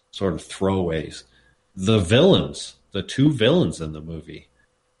sort of throwaways. The villains, the 2 villains in the movie,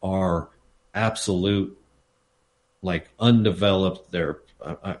 are absolute like undeveloped. They're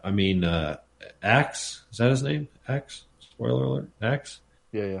Axe, is that his name? Axe? Spoiler alert. Axe?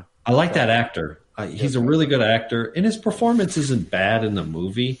 Yeah. I like that actor. He's a really good actor, and his performance isn't bad in the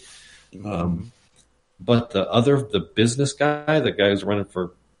movie. But the business guy, the guy who's running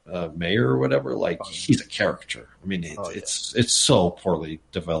for mayor or whatever, like he's a caricature. I mean, it's so poorly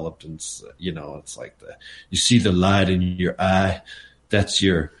developed, and it's like you see the light in your eye. That's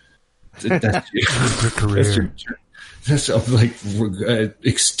your career. That's like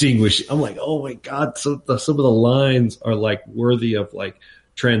extinguished. I'm like, oh my god! So some of the lines are like worthy of like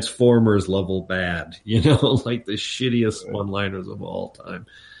Transformers level bad. Like the shittiest one-liners of all time.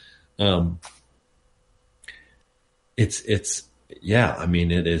 It's I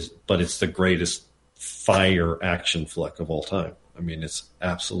mean it is, but it's the greatest fire action flick of all time. I mean, it's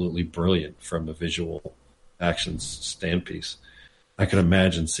absolutely brilliant from a visual action standpiece. I can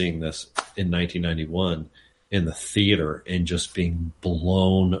imagine seeing this in 1991 in the theater and just being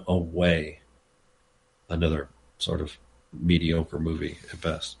blown away. Another sort of mediocre movie at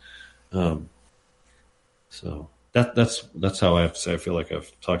best. So that's how I have to say. I feel like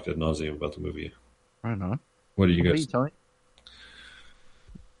I've talked ad nauseum about the movie. Right on. What do you guys? Tony?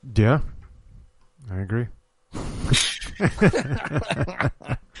 Yeah, I agree.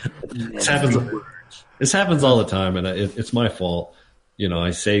 This happens all the time, and it's my fault.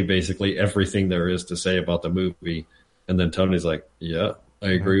 I say basically everything there is to say about the movie, and then Tony's like, "Yeah, I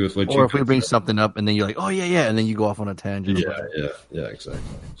agree with what you." Or if we bring something up, and then you're like, "Oh yeah," and then you go off on a tangent. Yeah, exactly.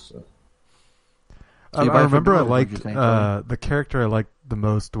 So I remember I liked the character I liked the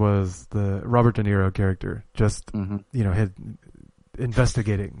most was the Robert De Niro character. Just had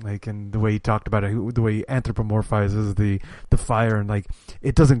investigating, like, and the way he talked about it, the way he anthropomorphizes the fire, and like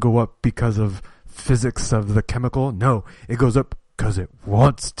it doesn't go up because of physics of the chemical. No, it goes up because it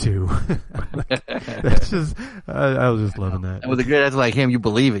wants to. That's just I was just loving that. And with a great actor like him, you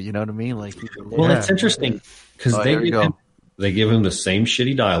believe it. You know what I mean? Like, it's interesting because they give him the same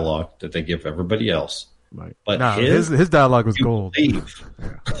shitty dialogue that they give everybody else. Right. But his dialogue was gold.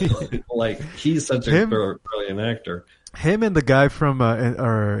 Like he's such a brilliant actor. Him and the guy from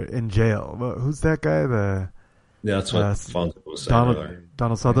are in jail. Who's that guy? That's what Fonzo was saying.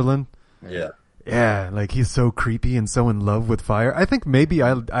 Donald Sutherland. Yeah, like he's so creepy and so in love with fire. I think maybe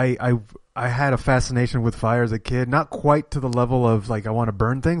I had a fascination with fire as a kid, not quite to the level of like I want to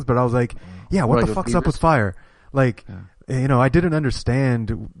burn things, but I was like, yeah, what the fuck's up with fire? Like, I didn't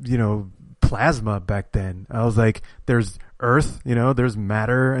understand, plasma back then. I was like, there's earth, there's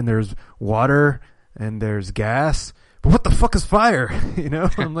matter, and there's water, and there's gas. But what the fuck is fire?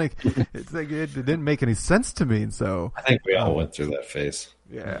 I'm like, it's like it didn't make any sense to me. And so I think we all went through that phase.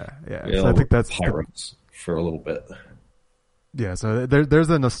 Yeah. So I think that's pirates for a little bit. Yeah. So there's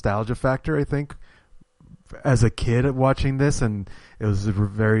a nostalgia factor, I think, as a kid watching this, and it was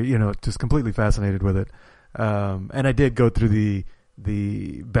very, just completely fascinated with it. And I did go through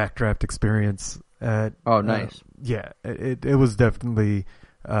the backdraft experience. Nice. Yeah, it was definitely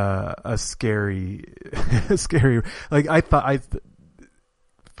a scary, like I thought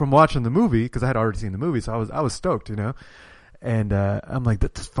from watching the movie, because I had already seen the movie, so I was stoked, and I'm like,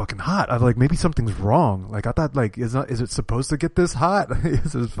 that's fucking hot. I'm like, maybe something's wrong. Like I thought, like is it supposed to get this hot?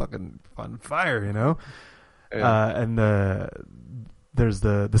 This is fucking on fire, Yeah. And there's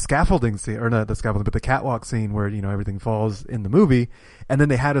the scaffolding scene, or not the scaffolding, but the catwalk scene where everything falls in the movie, and then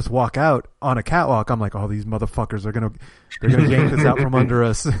they had us walk out on a catwalk. I'm like, oh, these motherfuckers they're gonna yank this out from under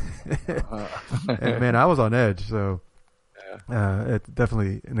us. And man, I was on edge. So it's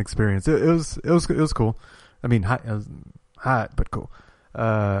definitely an experience. It was cool. I mean, it was hot but cool.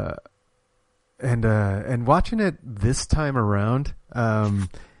 And watching it this time around,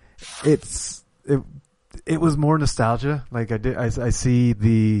 it was more nostalgia. Like I see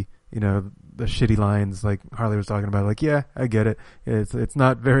the the shitty lines like Harley was talking about. Like, yeah, I get it. It's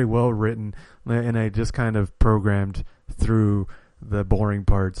not very well written, and I just kind of programmed through the boring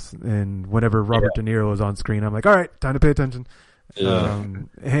parts. And whenever Robert De Niro was on screen, I'm like, all right, time to pay attention. Yeah.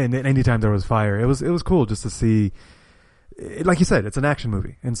 And anytime there was fire, it was cool just to see like you said, it's an action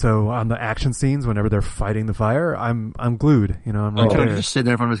movie, and so on the action scenes, whenever they're fighting the fire, I'm glued. You know, I'm right there. Just sitting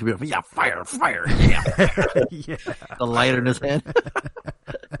there in front of his computer. Yeah, fire, yeah. Yeah. The lighter in his hand.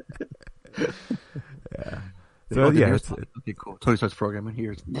 Yeah. So yeah, okay, cool. Tony starts programming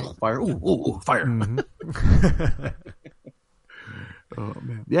here. Fire, ooh, fire. Mm-hmm. Oh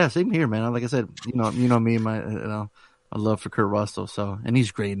man, yeah, same here, man. Like I said, you know me, my love for Kurt Russell. So, and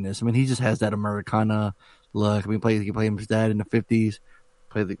he's great in this. I mean, he just has that Americana look. I mean, he can play his dad in the 50s,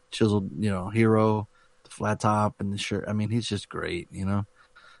 play the chiseled, hero, the flat top and the shirt. I mean, he's just great, He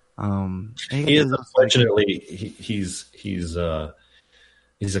is, unfortunately, he's a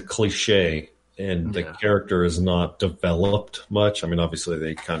cliche, and the character is not developed much. I mean, obviously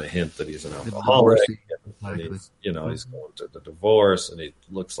they kind of hint that he's an alcoholic, and he's going to the divorce, and he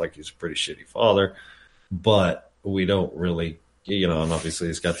looks like he's a pretty shitty father, but we don't really, and obviously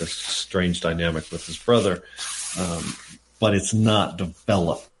he's got this strange dynamic with his brother, but it's not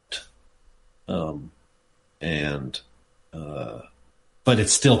developed. But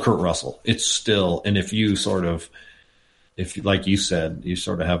it's still Kurt Russell. It's still, and if like you said, you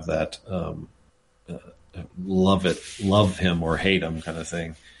sort of have that love him or hate him kind of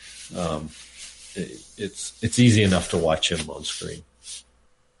thing. It's easy enough to watch him on screen.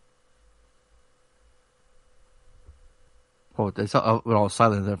 Oh, we're all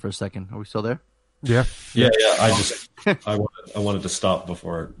silent there for a second. Are we still there? Yeah. I wanted to stop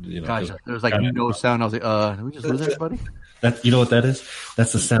before, Gotcha. There was like no sound. I was like, did we just lose everybody? That, you know what that is?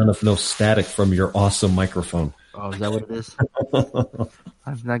 That's the sound of no static from your awesome microphone. Oh, is that what it is?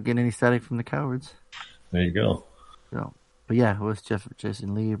 I'm not getting any static from the cowards. There you go. But yeah, it was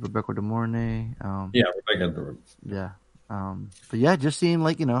Jason Lee, Rebecca De Mornay. Rebecca. Yeah. But yeah, just seeing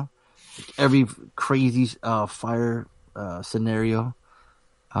every crazy fire scenario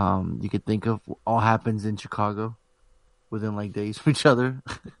you could think of all happens in Chicago within days of each other.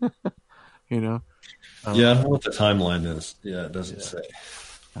 Yeah, I don't know what the timeline is. Yeah, it doesn't say.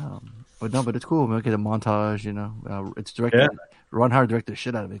 But it's cool. Look at the montage. It's directed. Ron Howard directed the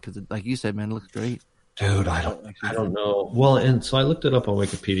shit out of it because, like you said, man, it looks great. Dude, I don't know. Well, and so I looked it up on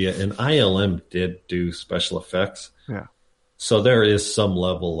Wikipedia, and ILM did do special effects. Yeah. So there is some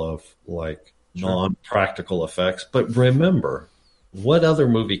level of non-practical effects. But remember, what other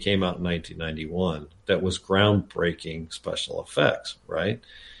movie came out in 1991 that was groundbreaking special effects? Right?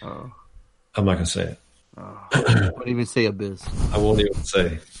 Oh. I'm not gonna say it. Oh. I won't even say Abyss. I won't even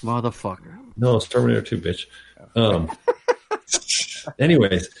say. Motherfucker. No, it's Terminator 2, bitch.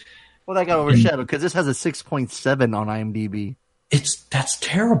 Anyways. Well, that got overshadowed because this has a 6.7 on IMDb. That's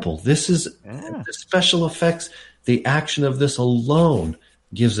terrible. This is the special effects. The action of this alone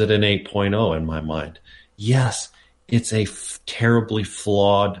gives it an 8.0 in my mind. Yes, it's a terribly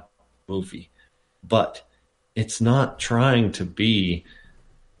flawed movie, but it's not trying to be,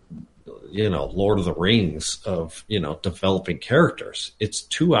 Lord of the Rings of, developing characters. It's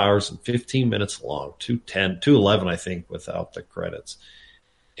 2 hours and 15 minutes long, 2:11, I think, without the credits.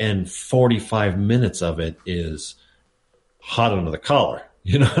 And 45 minutes of it is hot under the collar.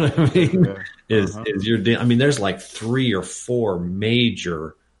 You know what I mean? Okay. I mean, there's 3 or 4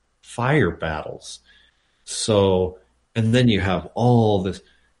 major fire battles. So, and then you have all this.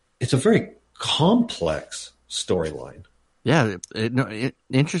 It's a very complex storyline. Yeah,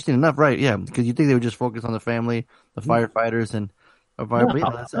 interesting enough, right? Yeah, because you think they would just focus on the family, the firefighters, and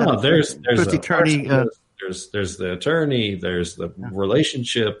there's the attorney. There's the attorney. There's the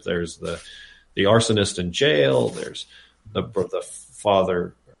relationship. There's the arsonist in jail. There's the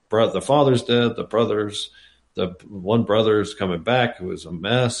father. The father's dead. The one brother's coming back who is a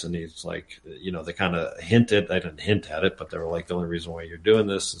mess, and he's they kind of hinted. They didn't hint at it, but they were the only reason why you're doing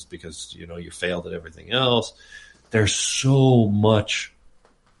this is because you failed at everything else. There's so much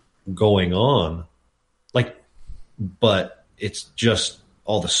going on, but it's just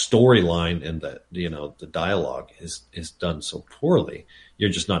all the storyline and the dialogue is done so poorly. You're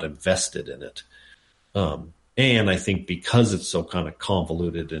just not invested in it. And I think because it's so kind of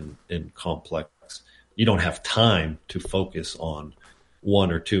convoluted and complex, you don't have time to focus on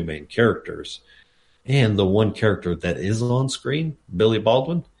one or two main characters. And the one character that is on screen, Billy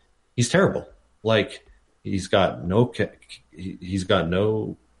Baldwin, he's terrible. He's got no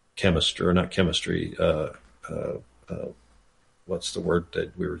chemistry, or not chemistry. What's the word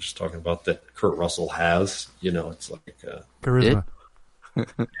that we were just talking about that Kurt Russell has? It's charisma.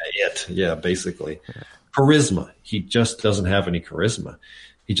 Yeah, basically. Charisma. He just doesn't have any charisma.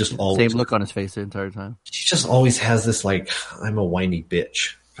 He just always same look on his face the entire time. He just always has this I'm a whiny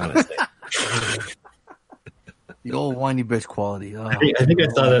bitch kind of thing. The old whiny bitch quality. Oh, I think I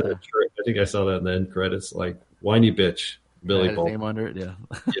saw that. I think I saw that in the end credits. Whiny bitch. Billy Had his name under it, yeah.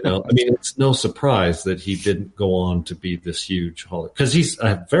 I mean, it's no surprise that he didn't go on to be this huge Hollywood, because he's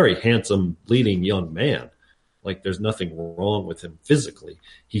a very handsome, leading young man. Like, there's nothing wrong with him physically.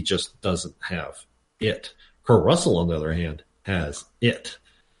 He just doesn't have it. Kurt Russell, on the other hand, has it,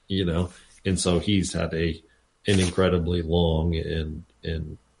 and so he's had an incredibly long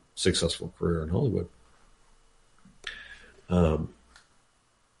and successful career in Hollywood. But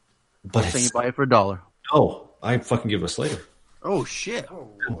you buy it for $1. Oh, I fucking give it a Slater. Oh shit!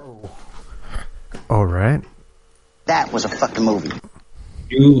 All right. That was a fucking movie.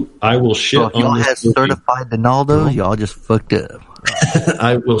 I will shit on y'all this movie. Certified Donaldo, y'all just fucked up.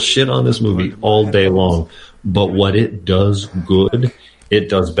 I will shit on this movie all day long, but what it does good, it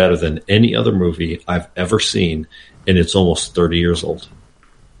does better than any other movie I've ever seen, and it's almost 30 years old.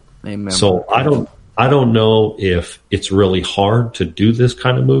 Amen. So I don't know if it's really hard to do this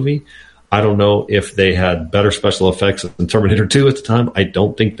kind of movie. I don't know if they had better special effects than Terminator 2 at the time. I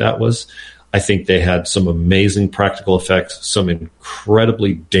don't think that was. I think they had some amazing practical effects, some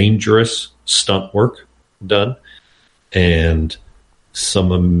incredibly dangerous stunt work done, and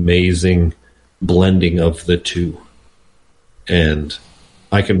some amazing blending of the two. And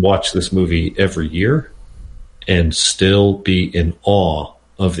I can watch this movie every year and still be in awe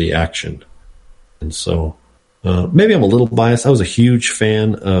of the action. And so maybe I'm a little biased. I was a huge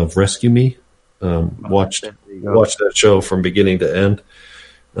fan of Rescue Me. Watched that show from beginning to end.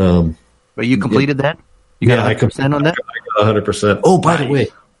 But you completed that? You got 100% on that? I got 100%. Oh, by the way,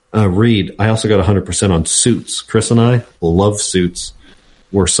 Reed, I also got 100% on Suits. Chris and I love Suits.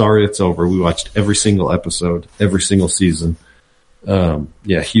 We're sorry it's over. We watched every single episode, every single season.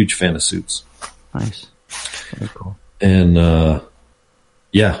 Huge fan of Suits. Nice. Very cool. And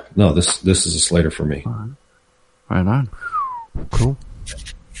this is a Slater for me. Right on. Cool.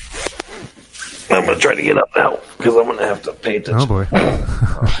 I'm going to try to get up now because I'm going to have to pay attention. Oh, boy.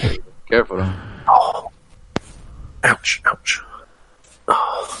 Careful, though. Oh. Ouch.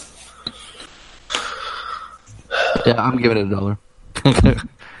 Oh. Yeah, I'm giving it $1. I'd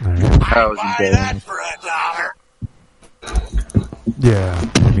buy that for $1. Yeah,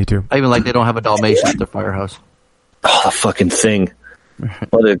 me too. I even like they don't have a Dalmatian at their firehouse. Oh, the fucking thing.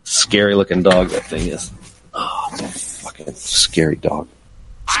 What a scary looking dog that thing is. Oh, it's a fucking scary dog.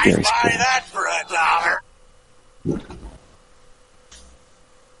 I'd buy that for $1.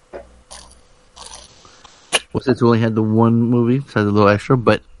 Well, since we only had the one movie, so a little extra,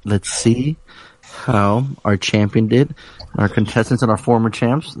 but let's see how our champion did. Our contestants and our former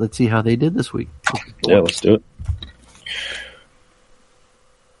champs, let's see how they did this week. Yeah, let's do it.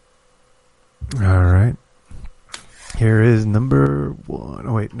 All right. Here is number 1.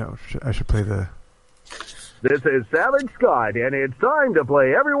 Oh, wait, no. I should play the... This is Savage Scott, and it's time to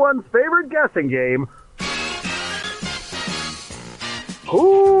play everyone's favorite guessing game.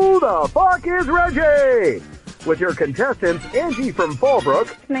 Who the fuck is Reggie? With your contestants, Angie from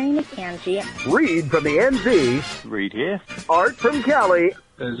Fallbrook. My name is Angie. Reed from the NZ. Reed here. Art from Cali.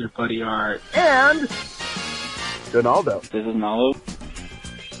 There's your buddy Art. And Donaldo. This is Nalo.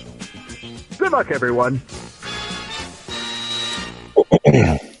 Good luck, everyone.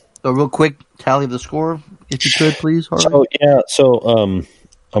 So real quick, tally the score, if you could, please. Harvey. I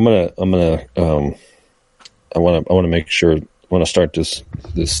want to make sure. I want to start this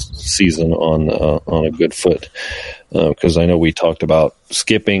season on a good foot because I know we talked about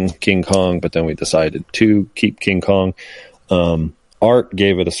skipping King Kong, but then we decided to keep King Kong. Art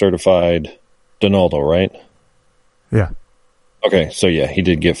gave it a certified Donaldo, right? Yeah. Okay, so yeah, he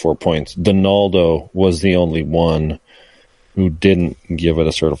did get 4 points. Donaldo was the only one who didn't give it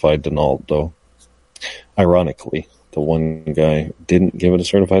a certified Donaldo. Ironically, the one guy who didn't give it a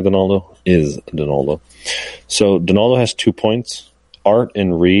certified Donaldo is Donaldo. So Donaldo has 2 points. Art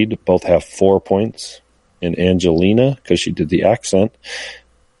and Reed both have 4 points. And Angelina, because she did the accent,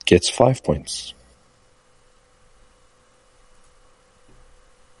 gets 5 points.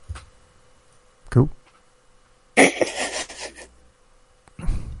 Cool.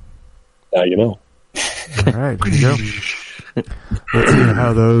 Now you know. All right, here you go. Let's see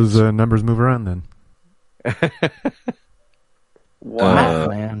how those numbers move around then. Wow,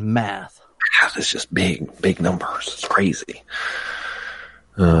 man, math. Math is just big numbers. It's crazy.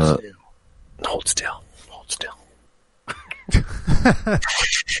 Hold still.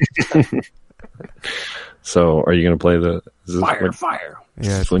 So, are you going to play the fire?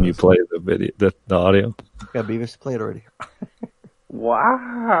 Yeah, when you play the video, the audio. Yeah, Beavis played already.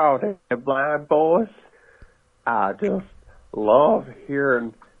 Wow, the blind boys. I just love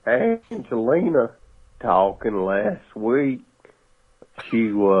hearing Angelina talking last week.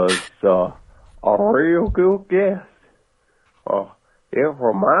 She was a real good guest. it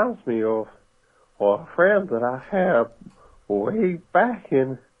reminds me of a friend that I had way back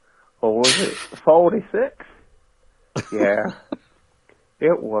in, what was it, 46? Yeah.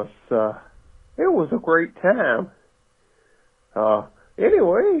 It was a great time.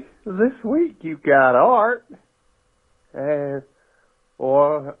 Anyway, this week you got Art, and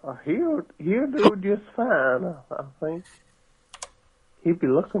he'll do just fine, I think. He'd be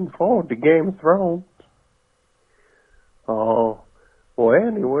looking forward to Game of Thrones. Well,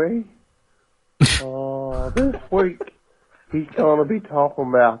 anyway, this week he's gonna be talking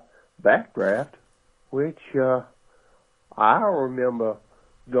about Backdraft, which I remember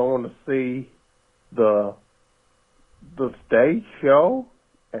going to see the stage show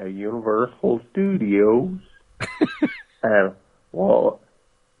at Universal Studios, and well,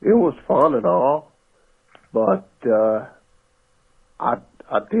 it was fun and all, but I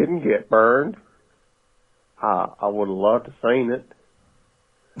didn't get burned. I would have loved to seen it.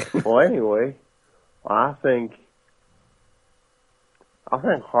 Well, anyway, I think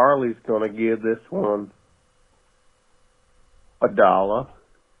Harley's gonna give this one $1.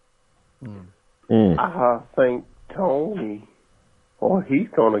 I think Tony, he's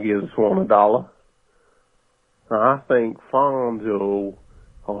gonna give this one $1. I think Fonzo,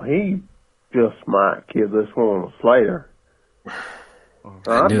 he just might give this one a Slater.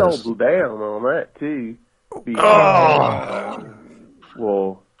 I double down on that too.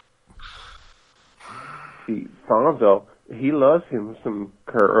 Well, see, Fonzo, he loves him some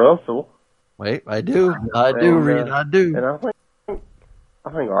Kurt Russell. Wait, I do, Reed, I do. And I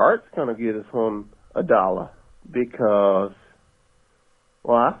think Art's gonna give this one $1 because,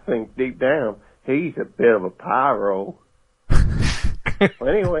 well, I think deep down he's a bit of a pyro. Well,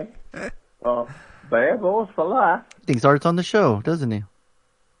 anyway, Bad Boys for Life. He thinks Art's on the show, doesn't he?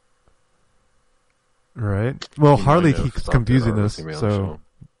 Right. Well, Harley keeps confusing this, so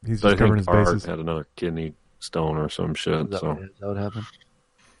he's just covering his bases. Art had another kidney stone or some shit. Is that what happened?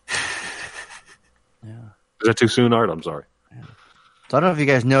 Yeah. Is that too soon, Art? I'm sorry. Yeah. So I don't know if you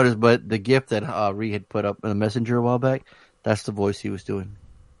guys noticed, but the GIF that Reed had put up in the Messenger a while back, that's the voice he was doing.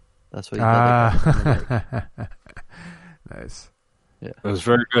 That's what he thought. Nice. Yeah. It was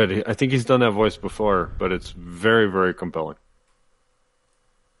very good. I think he's done that voice before, but it's very, very compelling.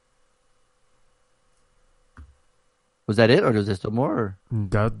 Was that it, or is there still more?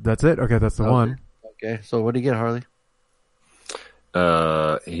 That's it. Okay, that's the one. Okay, so what did he get, Harley?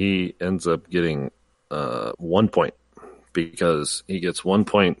 He ends up getting 1 point because he gets 1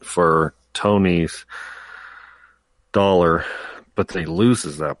 point for Tony's $1, but he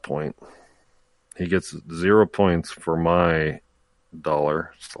loses that point. He gets 0 points for my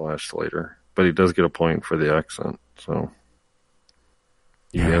 $/Slater, but he does get a point for the accent, so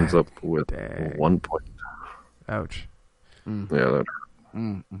he ends up with 1 point. Ouch. Yeah,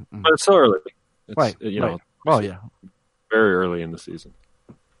 but it's so early. It's, right. You know. Oh yeah. Very early in the season.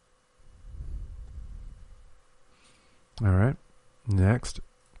 All right. Next.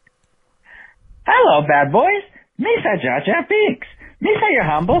 Hello, bad boys. Misa Jaja Binks. Misa, your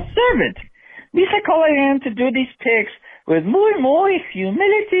humble servant. Misa calling in to do these picks with muy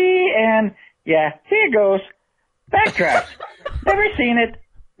humility and, yeah, here goes. Backdraft. Never seen it.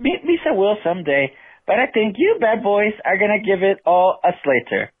 Misa will someday. But I think you bad boys are going to give it all a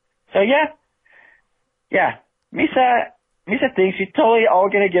Slater. So, yeah. Misa thinks you're totally all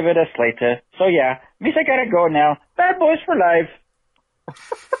going to give it a Slater. So, yeah. Misa got to go now. Bad boys for life.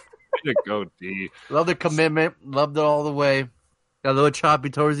 Way to go, D. Love the commitment. Loved it all the way. Got a little choppy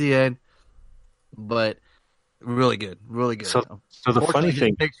towards the end. But really good. Really good. So the funny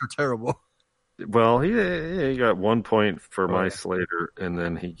thing. His picks were terrible. Well, he got 1 point for my Slater, and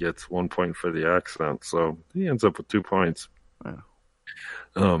then he gets 1 point for the accent. So he ends up with 2 points.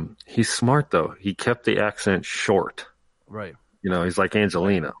 Wow. He's smart, though. He kept the accent short. Right. You know, he's like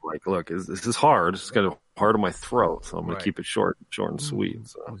Angelina. Like, look, this is hard. It's got a hard on my throat, so I'm going to keep it short and sweet.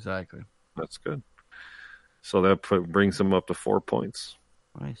 So exactly. That's good. So that brings him up to 4 points.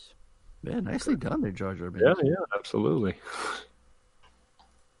 Nice. Yeah, nicely done there, Jar Jar Binks. Yeah, absolutely.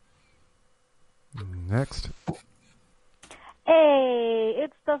 Next. Hey,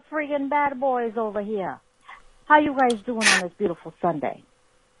 it's the friggin' bad boys over here. How you guys doing on this beautiful Sunday?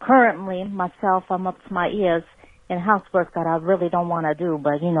 Currently, myself, I'm up to my ears in housework that I really don't want to do,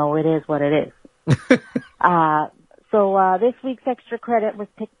 but, you know, it is what it is. So this week's extra credit was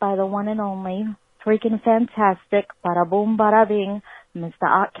picked by the one and only, freaking fantastic, bada boom, bada bing, Mr.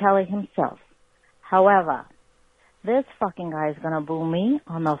 Art Kelly himself. However, this fucking guy is gonna boo me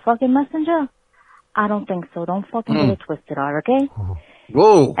on the fucking messenger. I don't think so. Don't fucking get it twisted, Art, okay?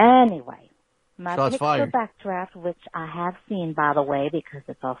 Whoa. Anyway, My Shots picks fired. for Backdraft, which I have seen, by the way, because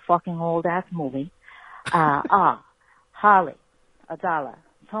it's a fucking old-ass movie, are Harley, $1.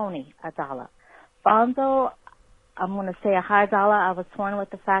 Tony, $1. Fonzo, I'm going to say a high dollar. I was torn with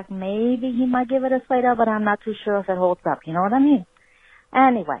the fact maybe he might give it a Slater, but I'm not too sure if it holds up. You know what I mean?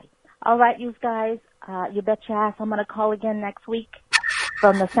 Anyway, all right, you guys, you bet your ass I'm going to call again next week.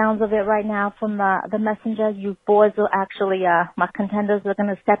 From the sounds of it right now, from the messenger, you boys will actually, my contenders are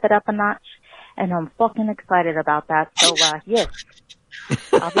going to step it up a notch, and I'm fucking excited about that. So, yes,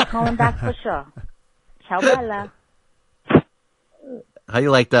 I'll be calling back for sure. Ciao, bella. How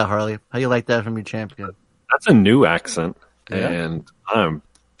you like that, Harley? How you like that from your champion? That's a new accent, Yeah. and I'm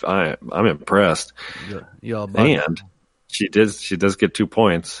impressed. And she does get 2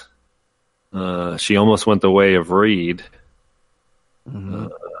 points. She almost went the way of Reed,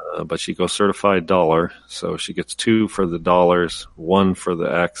 but she goes certified dollar, so she gets 2 for the dollars, 1 for the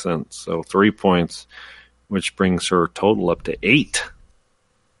accent, so 3 points, which brings her total up to 8.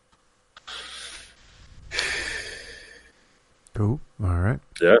 Cool. All right.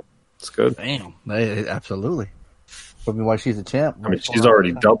 Yeah, it's good. Damn, absolutely. I mean, why she's a champ? I mean, she's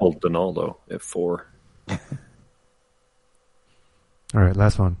already doubled Donaldo at 4. All right,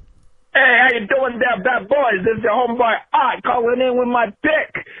 last one. Hey, how you doing there, bad boys? This is your homeboy Art calling in with my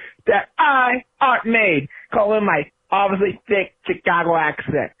pick that Art made. Calling my obviously thick Chicago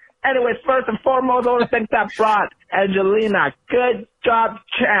accent. Anyways, first and foremost, I want to thank that broad, Angelina. Good job,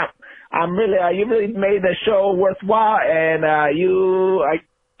 champ. You really made the show worthwhile, and I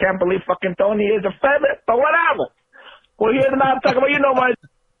can't believe fucking Tony is a favorite, but whatever. Well, here's what I'm talking about. You know my...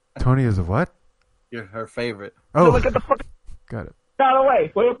 Tony is a what? You're her favorite. Oh, look at the fucking... Got it. By the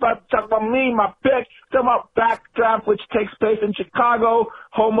way, we're about to talk about me, my pick, talk about Backdraft, which takes place in Chicago,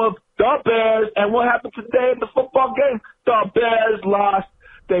 home of the Bears, and what happened today in the football game? The Bears lost.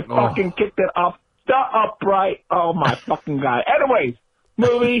 They fucking kicked it off the upright. Oh my fucking God. Anyways,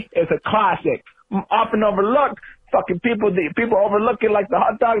 movie is a classic. Often overlooked. Fucking people overlook it like the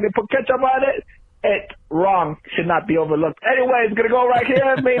hot dog. They put ketchup on it. It's wrong. Should not be overlooked. Anyways, gonna go right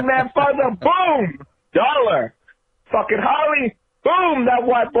here. Main man father. Boom. $1. Fucking Harley. Boom. That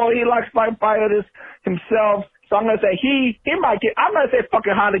white boy. He likes fire this himself. So I'm gonna say he might get. I'm gonna say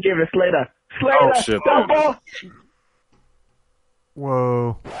fucking Harley gave it Slater. Oh shit. Double.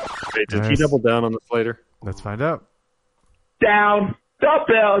 Whoa. Wait, did he double down on the Slater? Let's find out. Down the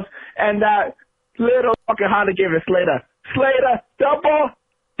Bills, and that little fucking Honda gave it Slater. Slater, double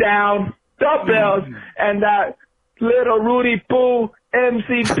down the Bills, and that little Rudy Poo,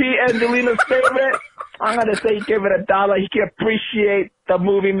 MCP, Angelina's favorite. I'm going to say he gave it $1. He can appreciate the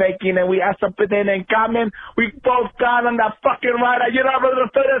movie making, and we have something in common. We both got on that fucking ride. You know, the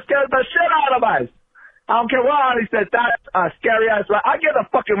Slater scares the shit out of us. I don't care what he says. That's a scary ass ride. I give the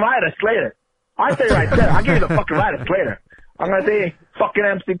fucking ride a Slater. I say right there. I give you the fucking ride a Slater. I'm going to say fucking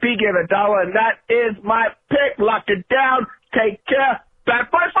MCP gave it $1, and that is my pick. Lock it down. Take care. Bad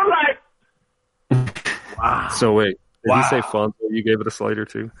boys for life. Wow. So wait, did you say Fonzo? You gave it a Slater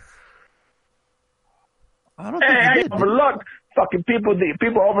too? I don't think he did. Overlook. Fucking people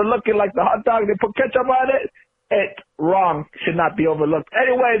overlook it like the hot dog. They put ketchup on it. It's wrong. Should not be overlooked.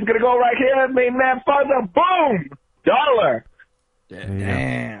 Anyways, gonna go right here. Main man Fonzo. Boom. $1.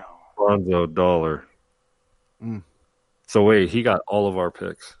 Damn. Fonzo $1. So wait, he got all of our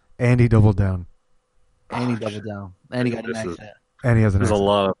picks. And he doubled down. And he doubled down. And he got an accent. And he has an There's accent. a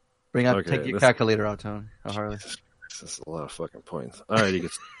lot of... Take your calculator out, Tony. Oh, Harley. This is a lot of fucking points. All right, he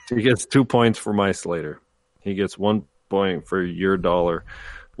gets 2 points for my Slater. He gets 1 point for your $1,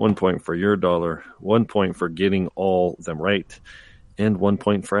 1 point for your $1, 1 point for getting all them right, and 1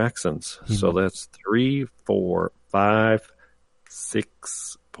 point for accents. So that's 3, 4, 5,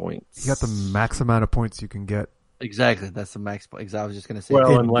 6 points. You got the max amount of points you can get. Exactly, that's the max point. Exactly, I was just going to say.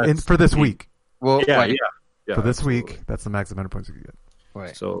 Well, for this week. Well, yeah. For this absolutely. week, that's the max amount of points you can get.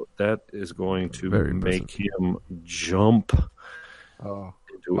 Right. So that is going to Very make him jump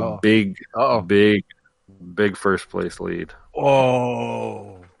into a big first place lead.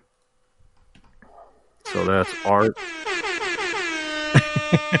 Oh. So that's Art.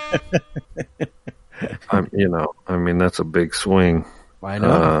 That's a big swing. I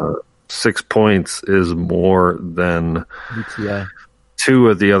know. 6 points is more than UTI. 2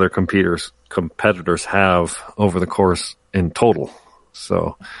 of the other competitors have over the course in total.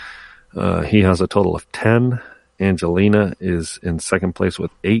 So he has a total of 10. Angelina is in second place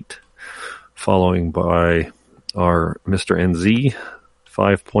with 8, following by our Mr. NZ,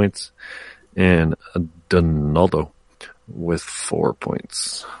 5 points, and Donaldo with 4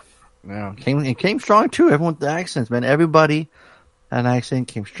 points. Yeah, it came strong too. Everyone with the accents, man. Everybody had an accent,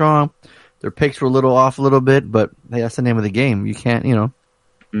 came strong. their picks were a little off a little bit, but hey, that's the name of the game. You can't,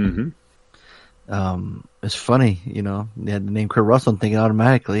 Mm-hmm. It's funny, they had the name Kurt Russell, I'm thinking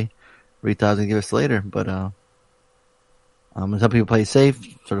automatically Ray thought I was going to give us later, but some people play safe,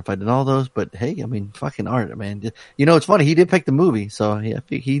 certified Donaldos, but hey, I mean, fucking art, man. It's funny, he did pick the movie, so I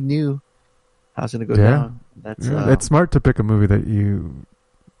think he knew how it's going to go down. It's smart to pick a movie that you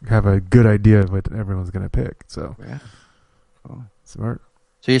have a good idea of what everyone's going to pick, so smart.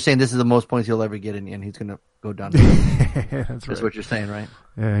 So you're saying this is the most points he'll ever get, and he's going to go down. That's what you're saying, right?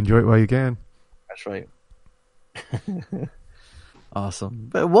 Yeah, enjoy it while you can. That's right. Awesome.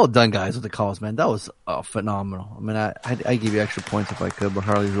 But well done, guys, with the calls, man. That was phenomenal. I mean, I give you extra points if I could, but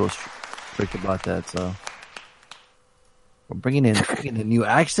Harley's real strict about that. So we're bringing in new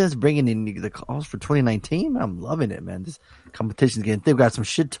accents, bringing in the calls for 2019. I'm loving it, man. This competition's getting. They've got some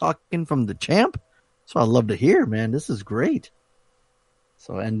shit talking from the champ. So I love to hear, man. This is great.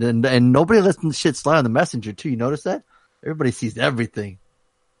 So and nobody lets the shit slide on the messenger too. You notice that? Everybody sees everything.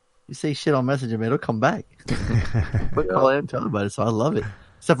 You say shit on Messenger, man, it'll come back. But call in and tell about it, so I love it.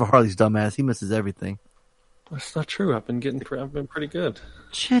 Except for Harley's dumbass, he misses everything. That's not true. I've been pretty good.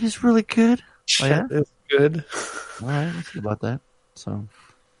 Chet is really good. Chet is good. All right, let's see about that. So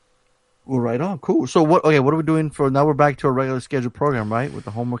we're right on. Cool. So what are we doing for now? We're back to our regular scheduled program, right? With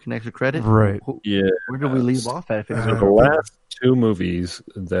the homework and extra credit. Right. Yeah. Where did we leave off at? The last two movies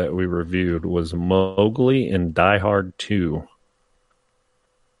that we reviewed was Mowgli and Die Hard 2.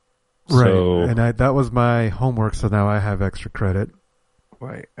 Right, and that was my homework, so now I have extra credit.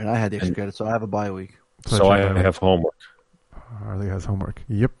 Right, and I had the extra credit, so I have a bye week. So I have homework. Harley has homework.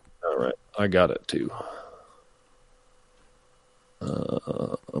 Yep. All right, I got it too.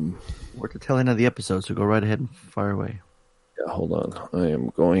 We're at the tail end of the episode, so go right ahead and fire away. Yeah, hold on. I am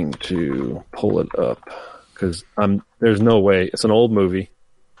going to pull it up because there's no way. It's an old movie,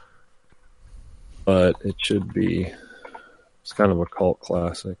 but it should be. It's kind of a cult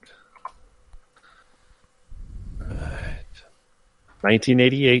classic.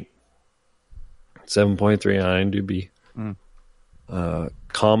 1988, 7.3 on IMDb.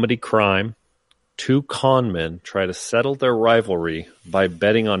 Comedy crime. Two con men try to settle their rivalry by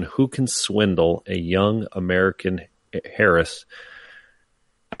betting on who can swindle a young American Harris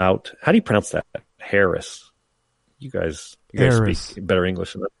out. How do you pronounce that? Harris. You guys speak better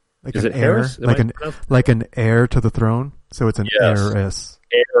English than that. Like Is an it Harris? Like an heir to the throne? So it's an heiress.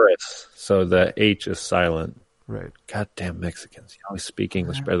 Heiress. So the H is silent. Right. Goddamn Mexicans. You always speak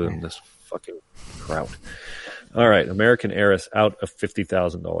English better than this fucking crowd. All right. American Heiress out of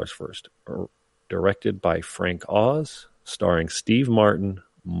 $50,000 first. Directed by Frank Oz. Starring Steve Martin,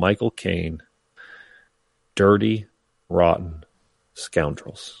 Michael Caine. Dirty, Rotten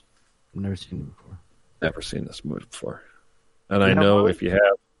Scoundrels. I've never seen it before. Never seen this movie before. And I know if you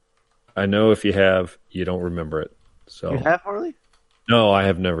have, you don't remember it. So you have, Harley? No, I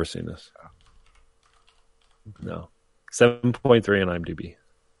have never seen this. No. 7.3 on IMDb.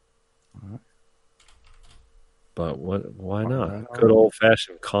 Right. But why not? Good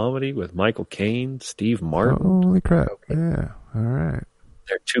old-fashioned comedy with Michael Caine, Steve Martin. Holy crap. Yeah. All right.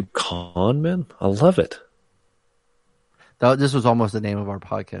 They're two con men? I love it. This was almost the name of our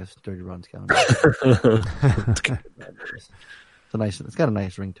podcast, Dirty Rotten Scoundrels. It's got a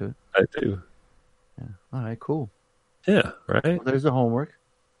nice ring to it. I do. Yeah. All right, cool. Yeah, right? Well, there's the homework.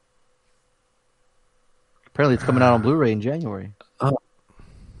 Apparently it's coming out on Blu-ray in January.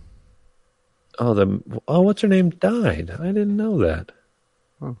 What's her name died? I didn't know that.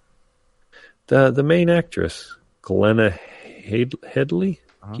 Oh. The main actress, Glenna Headley?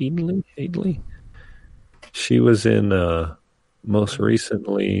 Headley? She was in most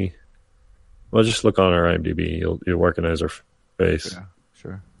recently. Well, just look on her IMDb. You'll recognize her face. Yeah,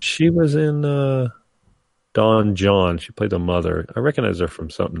 sure. She was in Don John. She played the mother. I recognize her from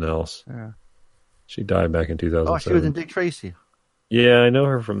something else. Yeah. She died back in 2007. Oh, she was in Dick Tracy. Yeah, I know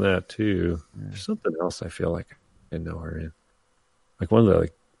her from that too. Yeah. There's something else I feel like I know her in, like one of the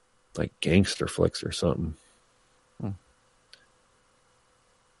like gangster flicks or something.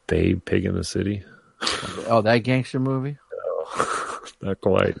 Babe, Pig in the City. Oh, that gangster movie? No, not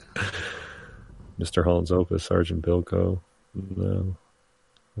quite. Mr. Holland's Opus, Sergeant Bilko. No.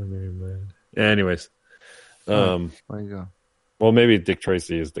 Anyways. There you go. Well, maybe Dick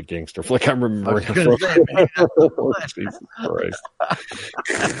Tracy is the gangster flick I'm remembering from. Jesus Christ.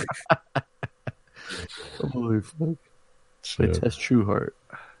 Holy fuck. Test True Heart.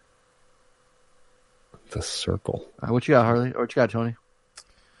 The Circle. What you got, Harley? Or what you got, Tony?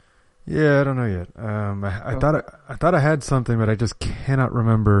 Yeah, I don't know yet. I thought I had something, but I just cannot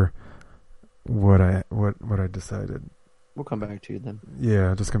remember what I decided. We'll come back to you then.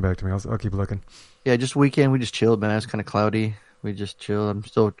 Yeah, just come back to me. I'll keep looking. Yeah, just weekend. We just chilled, man. It was kind of cloudy. We just chilled. I'm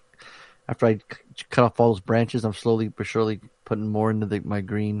still, after I cut off all those branches, I'm slowly but surely putting more into my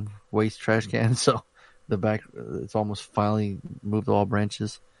green waste trash can. So the back, it's almost finally moved all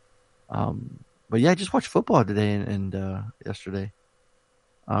branches. But yeah, I just watched football today and yesterday.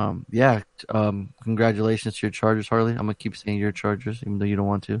 Congratulations to your Chargers, Harley. I'm gonna keep saying your Chargers, even though you don't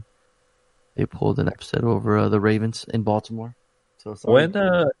want to. They pulled an upset over the Ravens in Baltimore. So when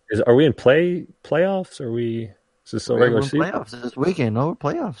are we in playoffs? Is this a regular season? Playoffs this weekend. No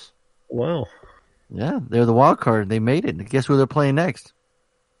playoffs. Wow. Yeah, they're the wild card. They made it. Guess who they're playing next?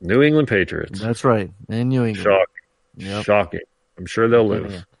 New England Patriots. That's right. In New England. Shocking. Yep. Shocking. I'm sure they'll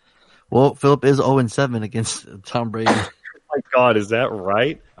lose. Yeah. Well, Philip is 0-7 against Tom Brady. Oh my God, is that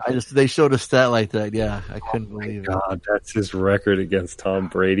right? They showed a stat like that. Yeah, I couldn't believe it. God, that's his record against Tom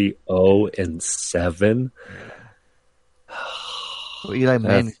Brady, 0-7. Well, Eli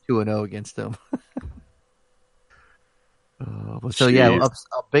Manning 2-0 against them. A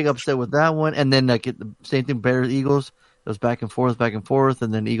big upset with that one, and then the same thing. Bears Eagles. It was back and forth,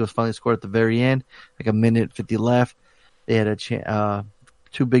 and then the Eagles finally scored at the very end, like a minute 50 left. They had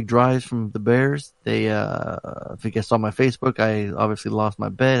two big drives from the Bears. They, if you guys saw my Facebook, I obviously lost my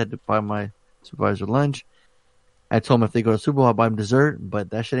bet. I had to buy my supervisor lunch. I told him if they go to Super Bowl, I'll buy him dessert, but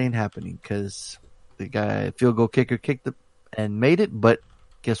that shit ain't happening because the guy, field goal kicker, kicked it and made it. But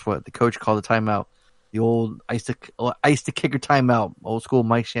guess what? The coach called a timeout. The old ice the kicker timeout, old school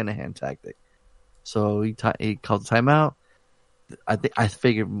Mike Shanahan tactic. So he called the timeout. I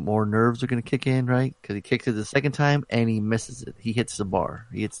figured more nerves are going to kick in, right? Because he kicks it the second time and he misses it. He hits the bar.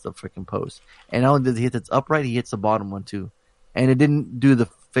 He hits the freaking post. And not only does he hit it upright, he hits the bottom one too. And it didn't do the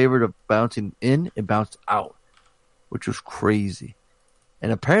favor of bouncing in. It bounced out, which was crazy.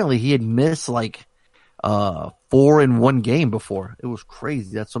 And apparently he had missed 4 in one game before. It was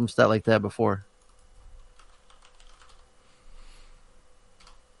crazy. That's some stat like that before.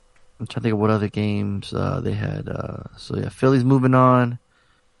 I'm trying to think of what other games they had. Philly's moving on.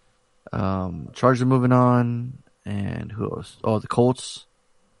 Chargers moving on. And who else? Oh, the Colts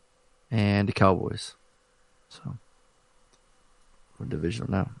and the Cowboys. So, we're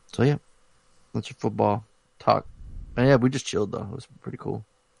divisional now. So, yeah. That's your football talk. And yeah, we just chilled, though. It was pretty cool.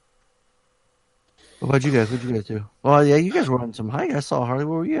 What about you guys? What did you guys do? Well, yeah, you guys were on some hike. I saw Harley.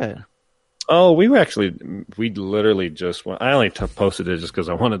 Where were you at? Oh, we literally just went. I only posted it just because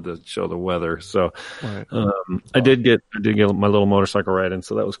I wanted to show the weather. So, right. I did get my little motorcycle ride in,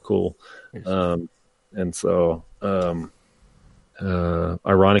 so that was cool. Nice.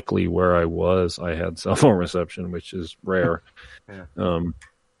 Ironically, where I was, I had cell phone reception, which is rare. Yeah.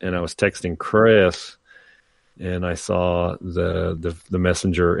 And I was texting Chris, and I saw the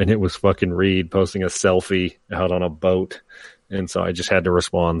messenger, and it was fucking Reed posting a selfie out on a boat, and so I just had to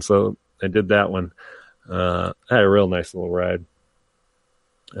respond. So I did that one. I had a real nice little ride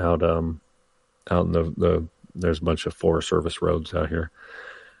out in the there's a bunch of Forest Service roads out here.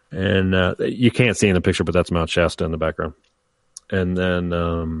 And you can't see in the picture, but that's Mount Shasta in the background. And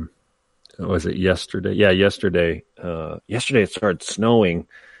then was it yesterday? Yeah, yesterday. Yesterday it started snowing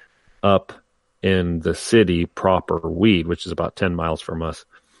up in the city proper, Weed, which is about 10 miles from us.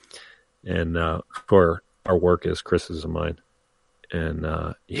 And for our work is Chris's and mine. And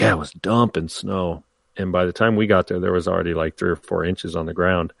it was dumping snow. And by the time we got there was already like 3 or 4 inches on the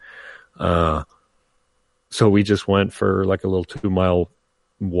ground. So we just went for like a little 2-mile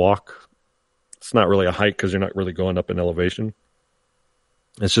walk. It's not really a hike because you're not really going up in elevation.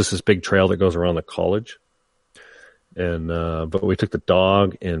 It's just this big trail that goes around the college. And but we took the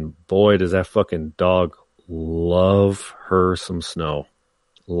dog, and boy, does that fucking dog love her some snow.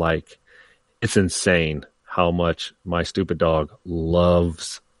 Like, it's insane how much my stupid dog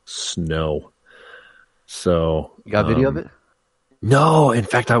loves snow. So you got video of it? No, in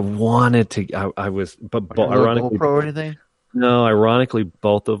fact, I wanted to. I was, but ironically, GoPro or anything? No, ironically,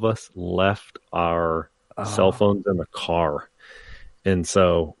 both of us left our cell phones in the car, and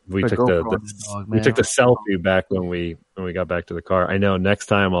so we took we took the selfie back when we got back to the car. I know next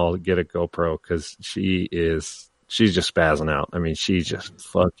time I'll get a GoPro because she's just spazzing out. I mean, she's just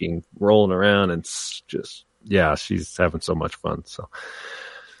fucking rolling around and just she's having so much fun. So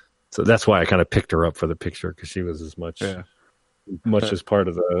that's why I kind of picked her up for the picture because she was as much as part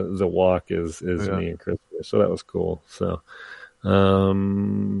of the walk as me and Chris. So that was cool. So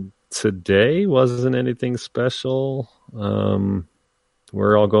today wasn't anything special.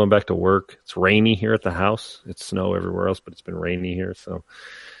 We're all going back to work. It's rainy here at the house. It's snow everywhere else, but it's been rainy here. So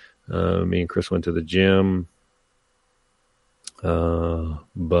me and Chris went to the gym.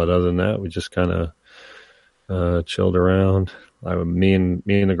 But other than that, we just kind of chilled around. Me and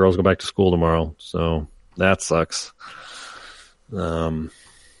the girls go back to school tomorrow, so that sucks. But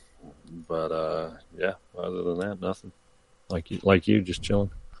yeah, other than that, nothing. Like you, just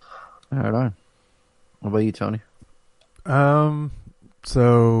chilling. Right on. What about you, Tony?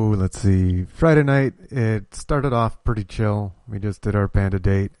 So let's see. Friday night, it started off pretty chill. We just did our panda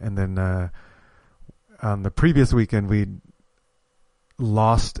date, and then on the previous weekend, we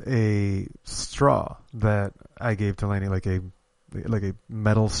lost a straw that I gave to Lainey, like a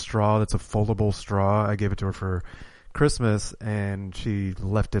metal straw that's a foldable straw. I gave it to her for Christmas, and she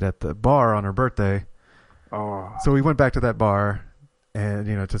left it at the bar on her birthday. Oh. So we went back to that bar, and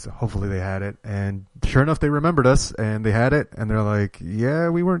just hopefully they had it. And sure enough, they remembered us, and they had it. And they're like, "Yeah,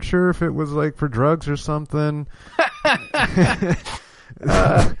 we weren't sure if it was like for drugs or something."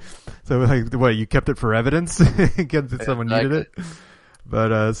 So like, what? You kept it for evidence in case someone needed it.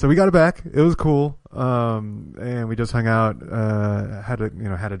 But so we got it back. It was cool. And we just hung out. Had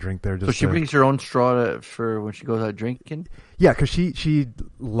a drink there. So she brings her own straw for when she goes out drinking. Yeah, because she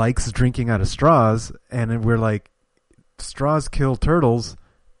likes drinking out of straws, and then we're like, straws kill turtles,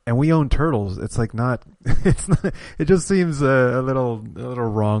 and we own turtles. It's like not. It's not. It just seems a little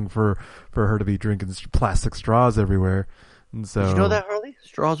wrong for her to be drinking plastic straws everywhere. And so, did you know that, Harley?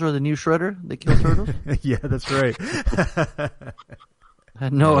 Straws are the new shredder. They kill turtles. Yeah, that's right. I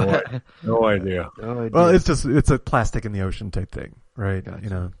had no idea. Well, it's a plastic in the ocean type thing, right?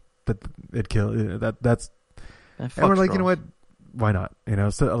 Gotcha. That it kills. That's. And we're like, straws. You know what? Why not?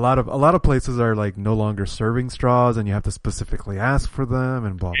 So a lot of places are like no longer serving straws, and you have to specifically ask for them,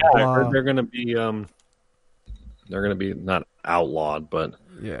 and blah blah blah. I heard they're going to be not outlawed, but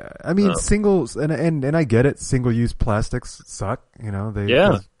yeah. I mean, singles and I get it. Single use plastics suck.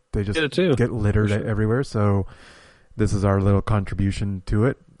 They just get littered everywhere. So this is our little contribution to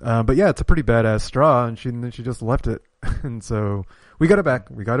it. But yeah, it's a pretty badass straw, and she just left it, and so we got it back.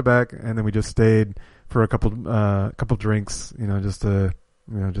 And then we just stayed for a couple drinks, just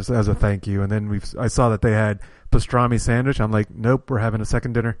as a thank you. And then I saw that they had pastrami sandwich. I'm like, nope, we're having a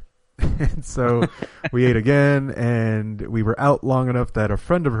second dinner. And so we ate again, and we were out long enough that a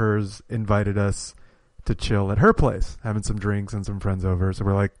friend of hers invited us to chill at her place, having some drinks and some friends over. So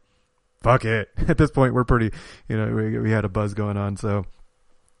we're like, fuck it. At this point, we're pretty, we had a buzz going on. So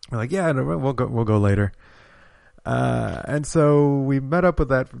we're like, yeah, no, we'll go later. And so we met up with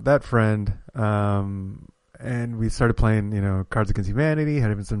that friend, and we started playing, Cards Against Humanity,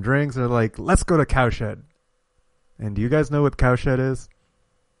 having some drinks. They're like, let's go to Cowshed. And do you guys know what Cowshed is?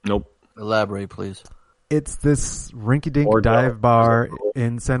 Nope. Elaborate, please. It's this rinky-dink dive bar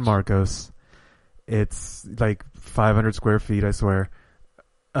in San Marcos. It's like 500 square feet, I swear.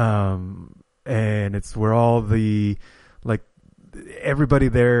 And it's where all the, like, everybody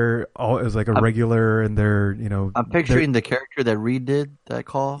there is like a regular, and they're, I'm picturing the character that Reed did that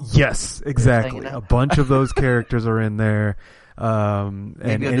call. Yes, exactly. A bunch of those characters are in there. And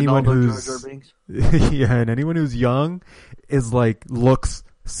anyone who's and anyone who's young is like looks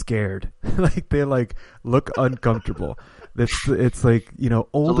scared. Like they like look uncomfortable. It's like,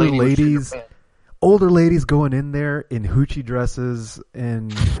 older ladies going in there in hoochie dresses,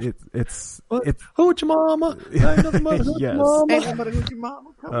 and it's hoochie mama. Ain't nothing but hoochie yes. mama. Ain't nothing but a hoochie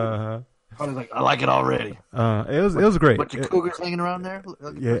mama. I was like, I like it already. It was great. Bunch of cougars hanging around there.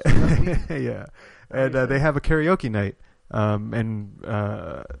 Yeah, yeah. And they have a karaoke night. And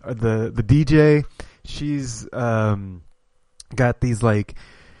the DJ, she's got these like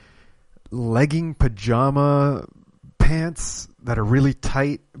legging pajama pants that are really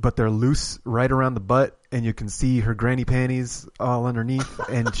tight, but they're loose right around the butt, and you can see her granny panties all underneath.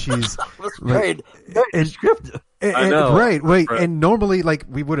 And she's very descriptive. I know. Right. And normally, like,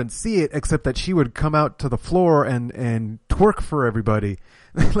 we wouldn't see it, except that she would come out to the floor and twerk for everybody.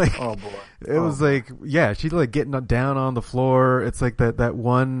 Like, oh boy. It was like, yeah, she's like getting down on the floor. It's like that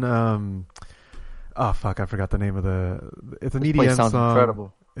one, oh fuck, I forgot the name of it's an EDM song.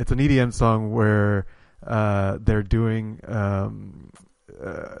 Incredible. It's an EDM song where, they're doing,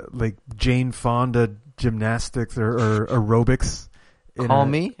 like Jane Fonda gymnastics or aerobics. Call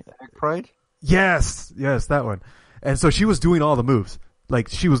Me, Pride? Yes, that one. And so she was doing all the moves. Like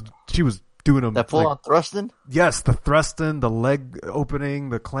she was doing them. That full on thrusting? Yes, the thrusting, the leg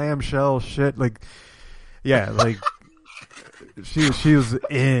opening, the clamshell shit. Like, yeah, like she was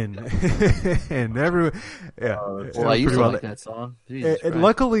in, and everyone. Yeah. Well, I used to like that song. And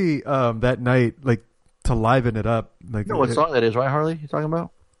luckily, that night, like to liven it up, like you know what song that is, right, Harley? You talking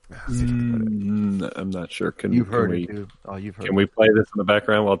about? I'm not sure. You've heard it, dude. Oh, you've heard. Can we play this in the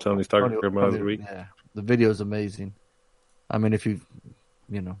background while Tony's talking about Mother's Week? Yeah, the video is amazing. I mean, if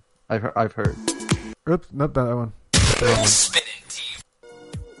I've heard. Oops, not that one.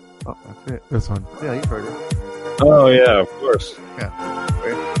 Oh, that's it. This one. Yeah, you've heard it. Oh yeah, of course. Yeah.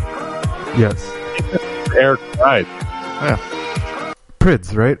 Yes. Eric Prydz. Yeah.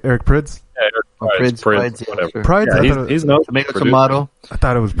 Prydz, right? Eric Prydz? Yeah, Eric Prydz. Yeah, sure. Prydz? Yeah, he's no Tomato. I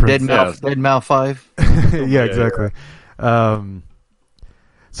thought it was Prydz. Dead Mouse 5. Yeah, exactly.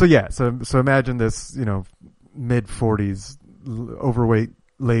 So imagine this, mid 40s overweight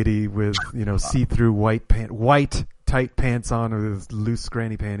lady with, see-through white tight pants on with loose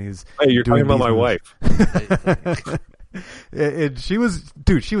granny panties. Hey, you're talking about my wife. She was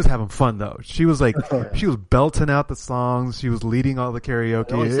having fun though. She was she was belting out the songs. She was leading all the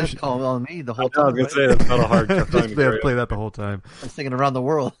karaoke. That's calling on me the whole time. I was going to say, that's not a hard time to play that the whole time. I was thinking around the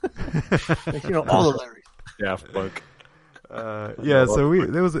world. All the lyrics. Yeah, fuck. So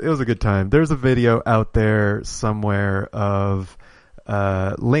it was a good time. There's a video out there somewhere of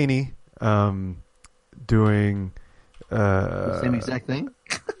Lainey doing the same exact thing.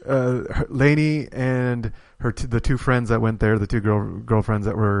 Lainey and the two friends that went there, the two girlfriends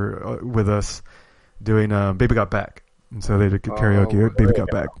that were with us, doing "Baby Got Back," and so they did karaoke. "Baby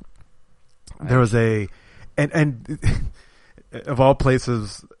Got Back." There was and of all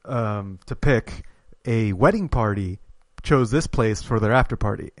places to pick, a wedding party chose this place for their after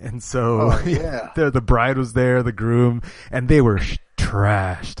party, and so the bride was there, the groom, and they were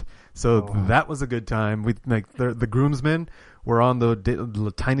trashed. So that was a good time. The groomsmen were on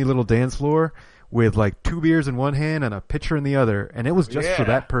the tiny little dance floor with 2 beers in one hand and a pitcher in the other, and it was just for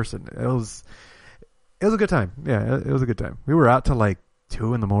that person. It was a good time. Yeah, it was a good time. We were out till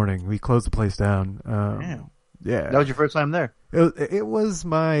 2 a.m. We closed the place down. Yeah, that was your first time there. It was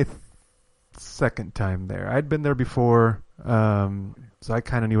my second time there. I'd been there before, so I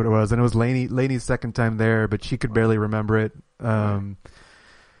kind of knew what it was, and it was Lainey's second time there, but she could barely remember it.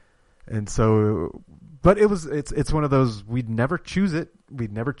 And so, but it's one of those, we'd never choose it.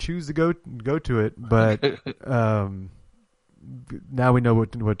 We'd never choose to go to it, but now we know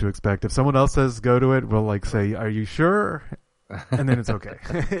what to expect. If someone else says go to it, we'll say, "Are you sure?" And then it's okay.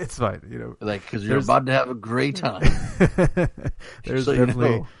 It's fine, because you're about to have a great time. There's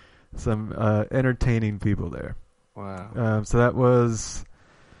definitely some entertaining people there. Wow. So that was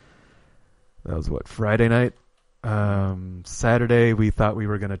what, Friday night. Saturday we thought we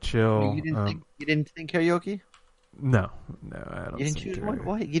were gonna chill. You didn't think karaoke? No, I don't. You didn't choose one?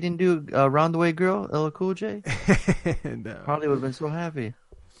 What? You didn't do "Round the Way Girl," LL Cool J? No. Probably would have been so happy.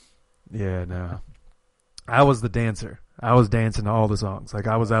 Yeah, no. I was the dancer. I was dancing to all the songs.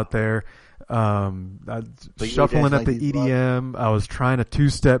 I was out there, shuffling at the EDM. I was trying to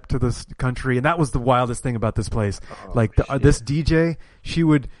two-step to this country, and that was the wildest thing about this place. This DJ, she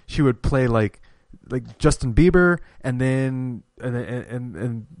would play like Justin Bieber, and then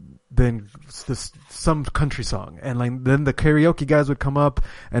some country song, and then the karaoke guys would come up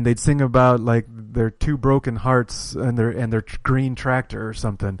and they'd sing about their two broken hearts and their green tractor or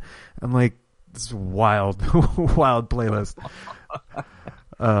something. I'm like, this is wild playlist.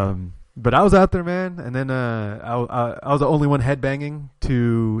 But I was out there, man, and then I was the only one headbanging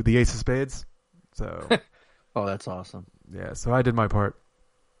to the Ace of Spades. So, oh, that's awesome. Yeah, so I did my part.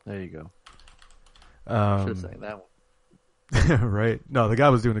 There you go. Should have sang that one. Right? No, the guy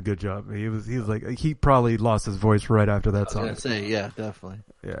was doing a good job. He probably lost his voice right after that song. I was gonna say, yeah, definitely.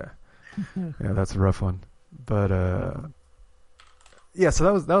 Yeah, that's a rough one. But so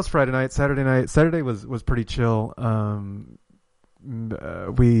that was Friday night. Saturday was pretty chill.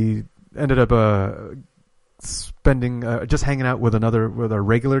 We ended up spending just hanging out with our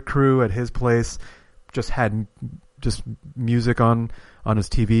regular crew at his place. Just had music on his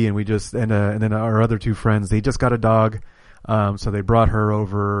TV, and we and then our other two friends, they just got a dog, so they brought her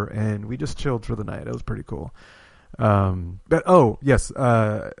over, and we just chilled for the night. It was pretty cool. My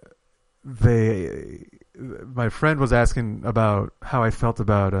friend was asking about how I felt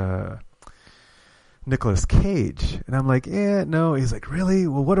about Nicolas Cage, and I'm like, no. He's like, really?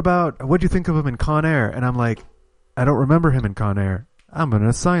 Well, what'd you think of him in Con Air? And I'm like, I don't remember him in Con Air. I'm gonna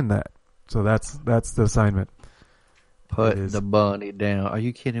assign that. So that's the assignment. Put the bunny down. Are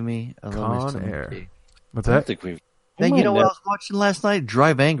you kidding me? Con Air. What's that? I don't think we've. Then you know what I was watching last night?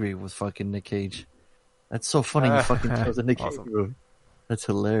 Drive Angry with fucking Nick Cage. That's so funny. You fucking chose a Nick Cage movie. That's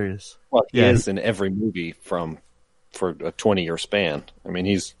hilarious. Well, he is in every movie for a 20-year span. I mean,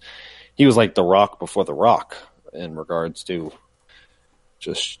 he was like The Rock before The Rock in regards to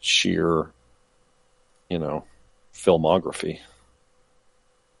just sheer, filmography.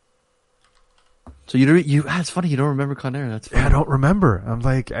 So it's funny you don't remember Con Air. That's funny. I don't remember. I'm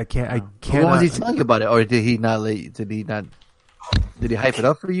like, I can't. What was he telling you about it, or did he not? Did he hype it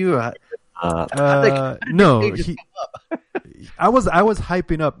up for you? Or No, I was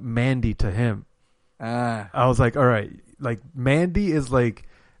hyping up Mandy to him. I was like, all right, like Mandy is like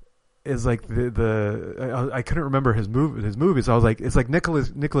the I couldn't remember his movie, so I was like, it's like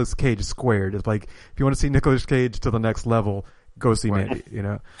Nicolas Cage squared. It's like if you want to see Nicolas Cage to the next level, go see Mandy, you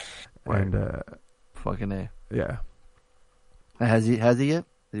know. And fucking A. Yeah. Has he yet?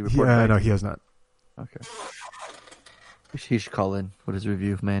 Did he report back? No, he has not. Okay. He should call in with his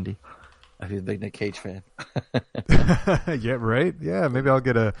review of Mandy. If he's a big Nick Cage fan. Yeah, right? Yeah, maybe I'll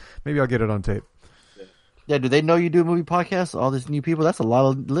get it on tape. Yeah, do they know you do a movie podcast? All these new people? That's a lot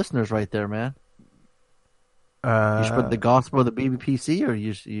of listeners right there, man. You spread the gospel of the BBPC, or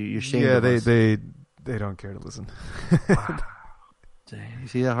you shame Yeah, them? they don't care to listen. Dang, you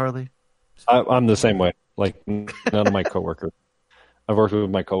see that, Harley? I'm the same way. Like, none of my coworkers. I've worked with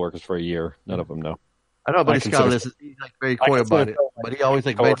my coworkers for a year. None of them know. I know, but he's like very coy about it. But he always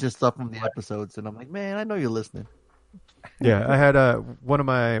like mentions stuff from the episodes, and I'm like, man, I know you're listening. Yeah, I had one of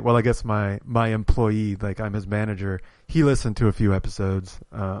my employee, like I'm his manager. He listened to a few episodes,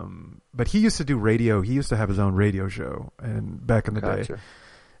 but he used to do radio. He used to have his own radio show, and back in the day,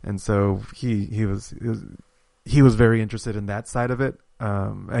 and so he was very interested in that side of it.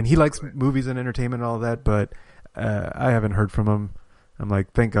 And he likes movies and entertainment and all that, but I haven't heard from him. I'm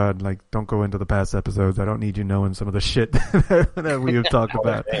like, thank God, like, don't go into the past episodes. I don't need you knowing some of the shit that we have talked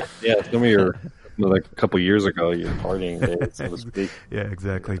about. Yeah, some of your, like a couple years ago, your partying days, so to speak. Yeah,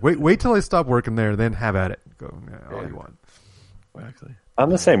 exactly. Wait till I stop working there, then have at it. Go all you want. Exactly. I'm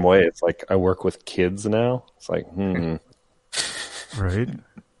the same way. It's like I work with kids now. It's like, Right?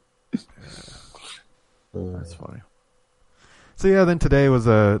 That's funny. So yeah, then today was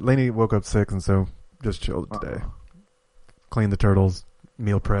Lainey woke up sick, and so just chilled today. Cleaned the turtles,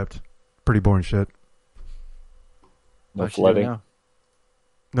 meal prepped. Pretty boring shit. No flooding.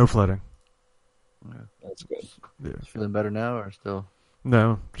 No flooding. Yeah. That's good. Yeah. She's feeling better now, or still?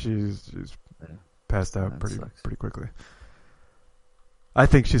 No, she's passed out pretty quickly. I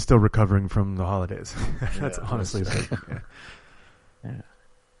think she's still recovering from the holidays. That's honestly. Yeah.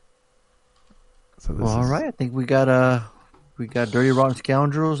 So all right. I think we got Dirty Rotten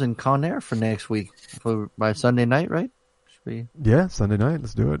Scoundrels and Con Air for next week by Sunday night, right? Yeah, Sunday night.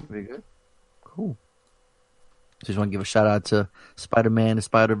 Let's do it. Pretty good. Cool. Just want to give a shout out to Spider-Man: The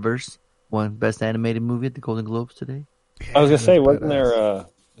Spider-Verse, won Best Animated Movie at the Golden Globes today. I was gonna say, wasn't there?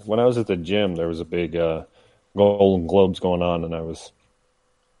 When I was at the gym, there was a big Golden Globes going on, and I wasn't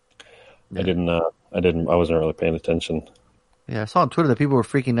really paying attention. Yeah, I saw on Twitter that people were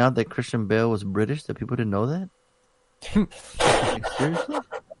freaking out that Christian Bale was British. That people didn't know that. Like, seriously?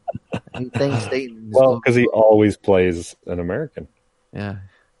 Thanks, Satan. Well, because he always plays an American. Yeah.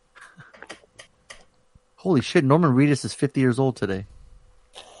 Holy shit! Norman Reedus is 50 years old today.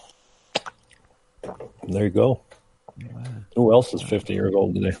 There you go. Wow. Who else is 50 years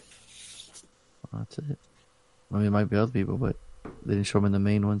old today? Well, that's it. I mean, it might be other people, but they didn't show them in the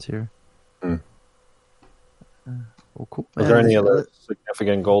main ones here. Well, cool. Was there any other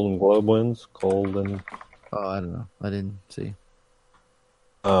significant Golden Globe wins? Oh, I don't know. I didn't see.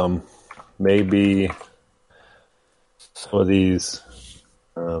 Maybe some of these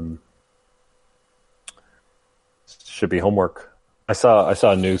should be homework. I saw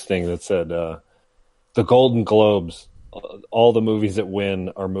a news thing that said the Golden Globes, all the movies that win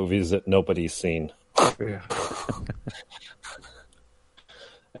are movies that nobody's seen. Yeah.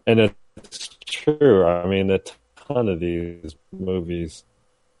 And it's true. I mean, a ton of these movies.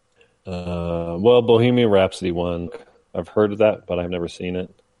 Well, Bohemian Rhapsody won. I've heard of that, but I've never seen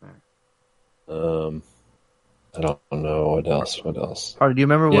it. I don't know what else. Hardy, do you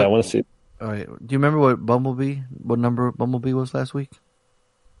remember? Yeah, I want to see it. All right. Do you remember what number Bumblebee was last week?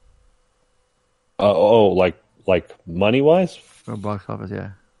 Like money wise? Or box office,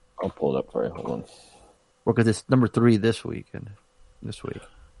 yeah. I'll pull it up for you. Hold on. Well, because it's number 3 this week. So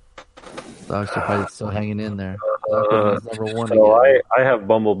obviously probably still hanging in there. Number 1 so I have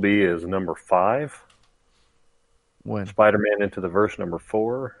Bumblebee as number 5. When? Spider-Man Into the Verse, number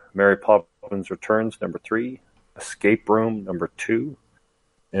 4. Mary Poppins Returns, number 3. Escape Room, number 2.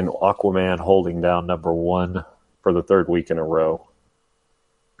 And Aquaman holding down number 1 for the 3rd week in a row.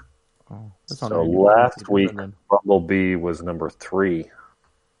 Oh, so last week, Bumblebee was number 3.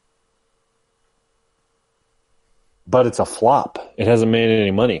 But it's a flop. It hasn't made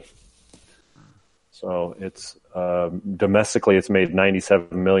any money. So it's domestically, it's made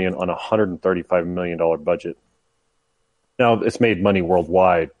 $97 million on a $135 million budget. Now it's made money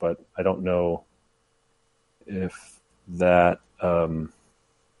worldwide, but I don't know if that. I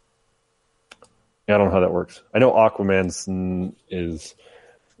don't know how that works. I know Aquaman's is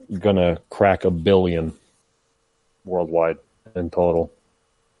gonna crack $1 billion worldwide in total.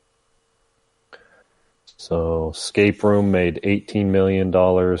 So Escape Room made $18 million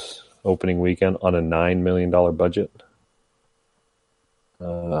opening weekend on a $9 million budget.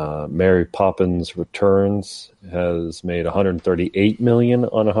 Mary Poppins Returns has made $138 million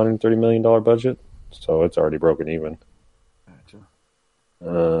on a $130 million budget, so it's already broken even.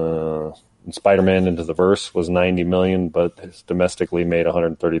 Spider-Man Into the Verse was $90 million, but it's domestically made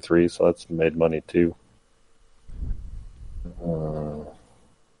 $133, so that's made money too. Booyah!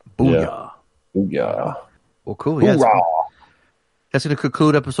 Yeah. Booyah! Well, cool. Yeah, that's going to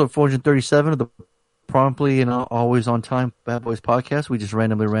conclude episode 437 of the Promptly and Always on Time Bad Boys podcast. We just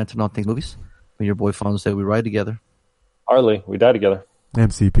randomly ranted on things movies. When your boy Fonz said we ride together. Harley, we die together.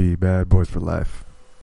 MCP, Bad Boys for Life.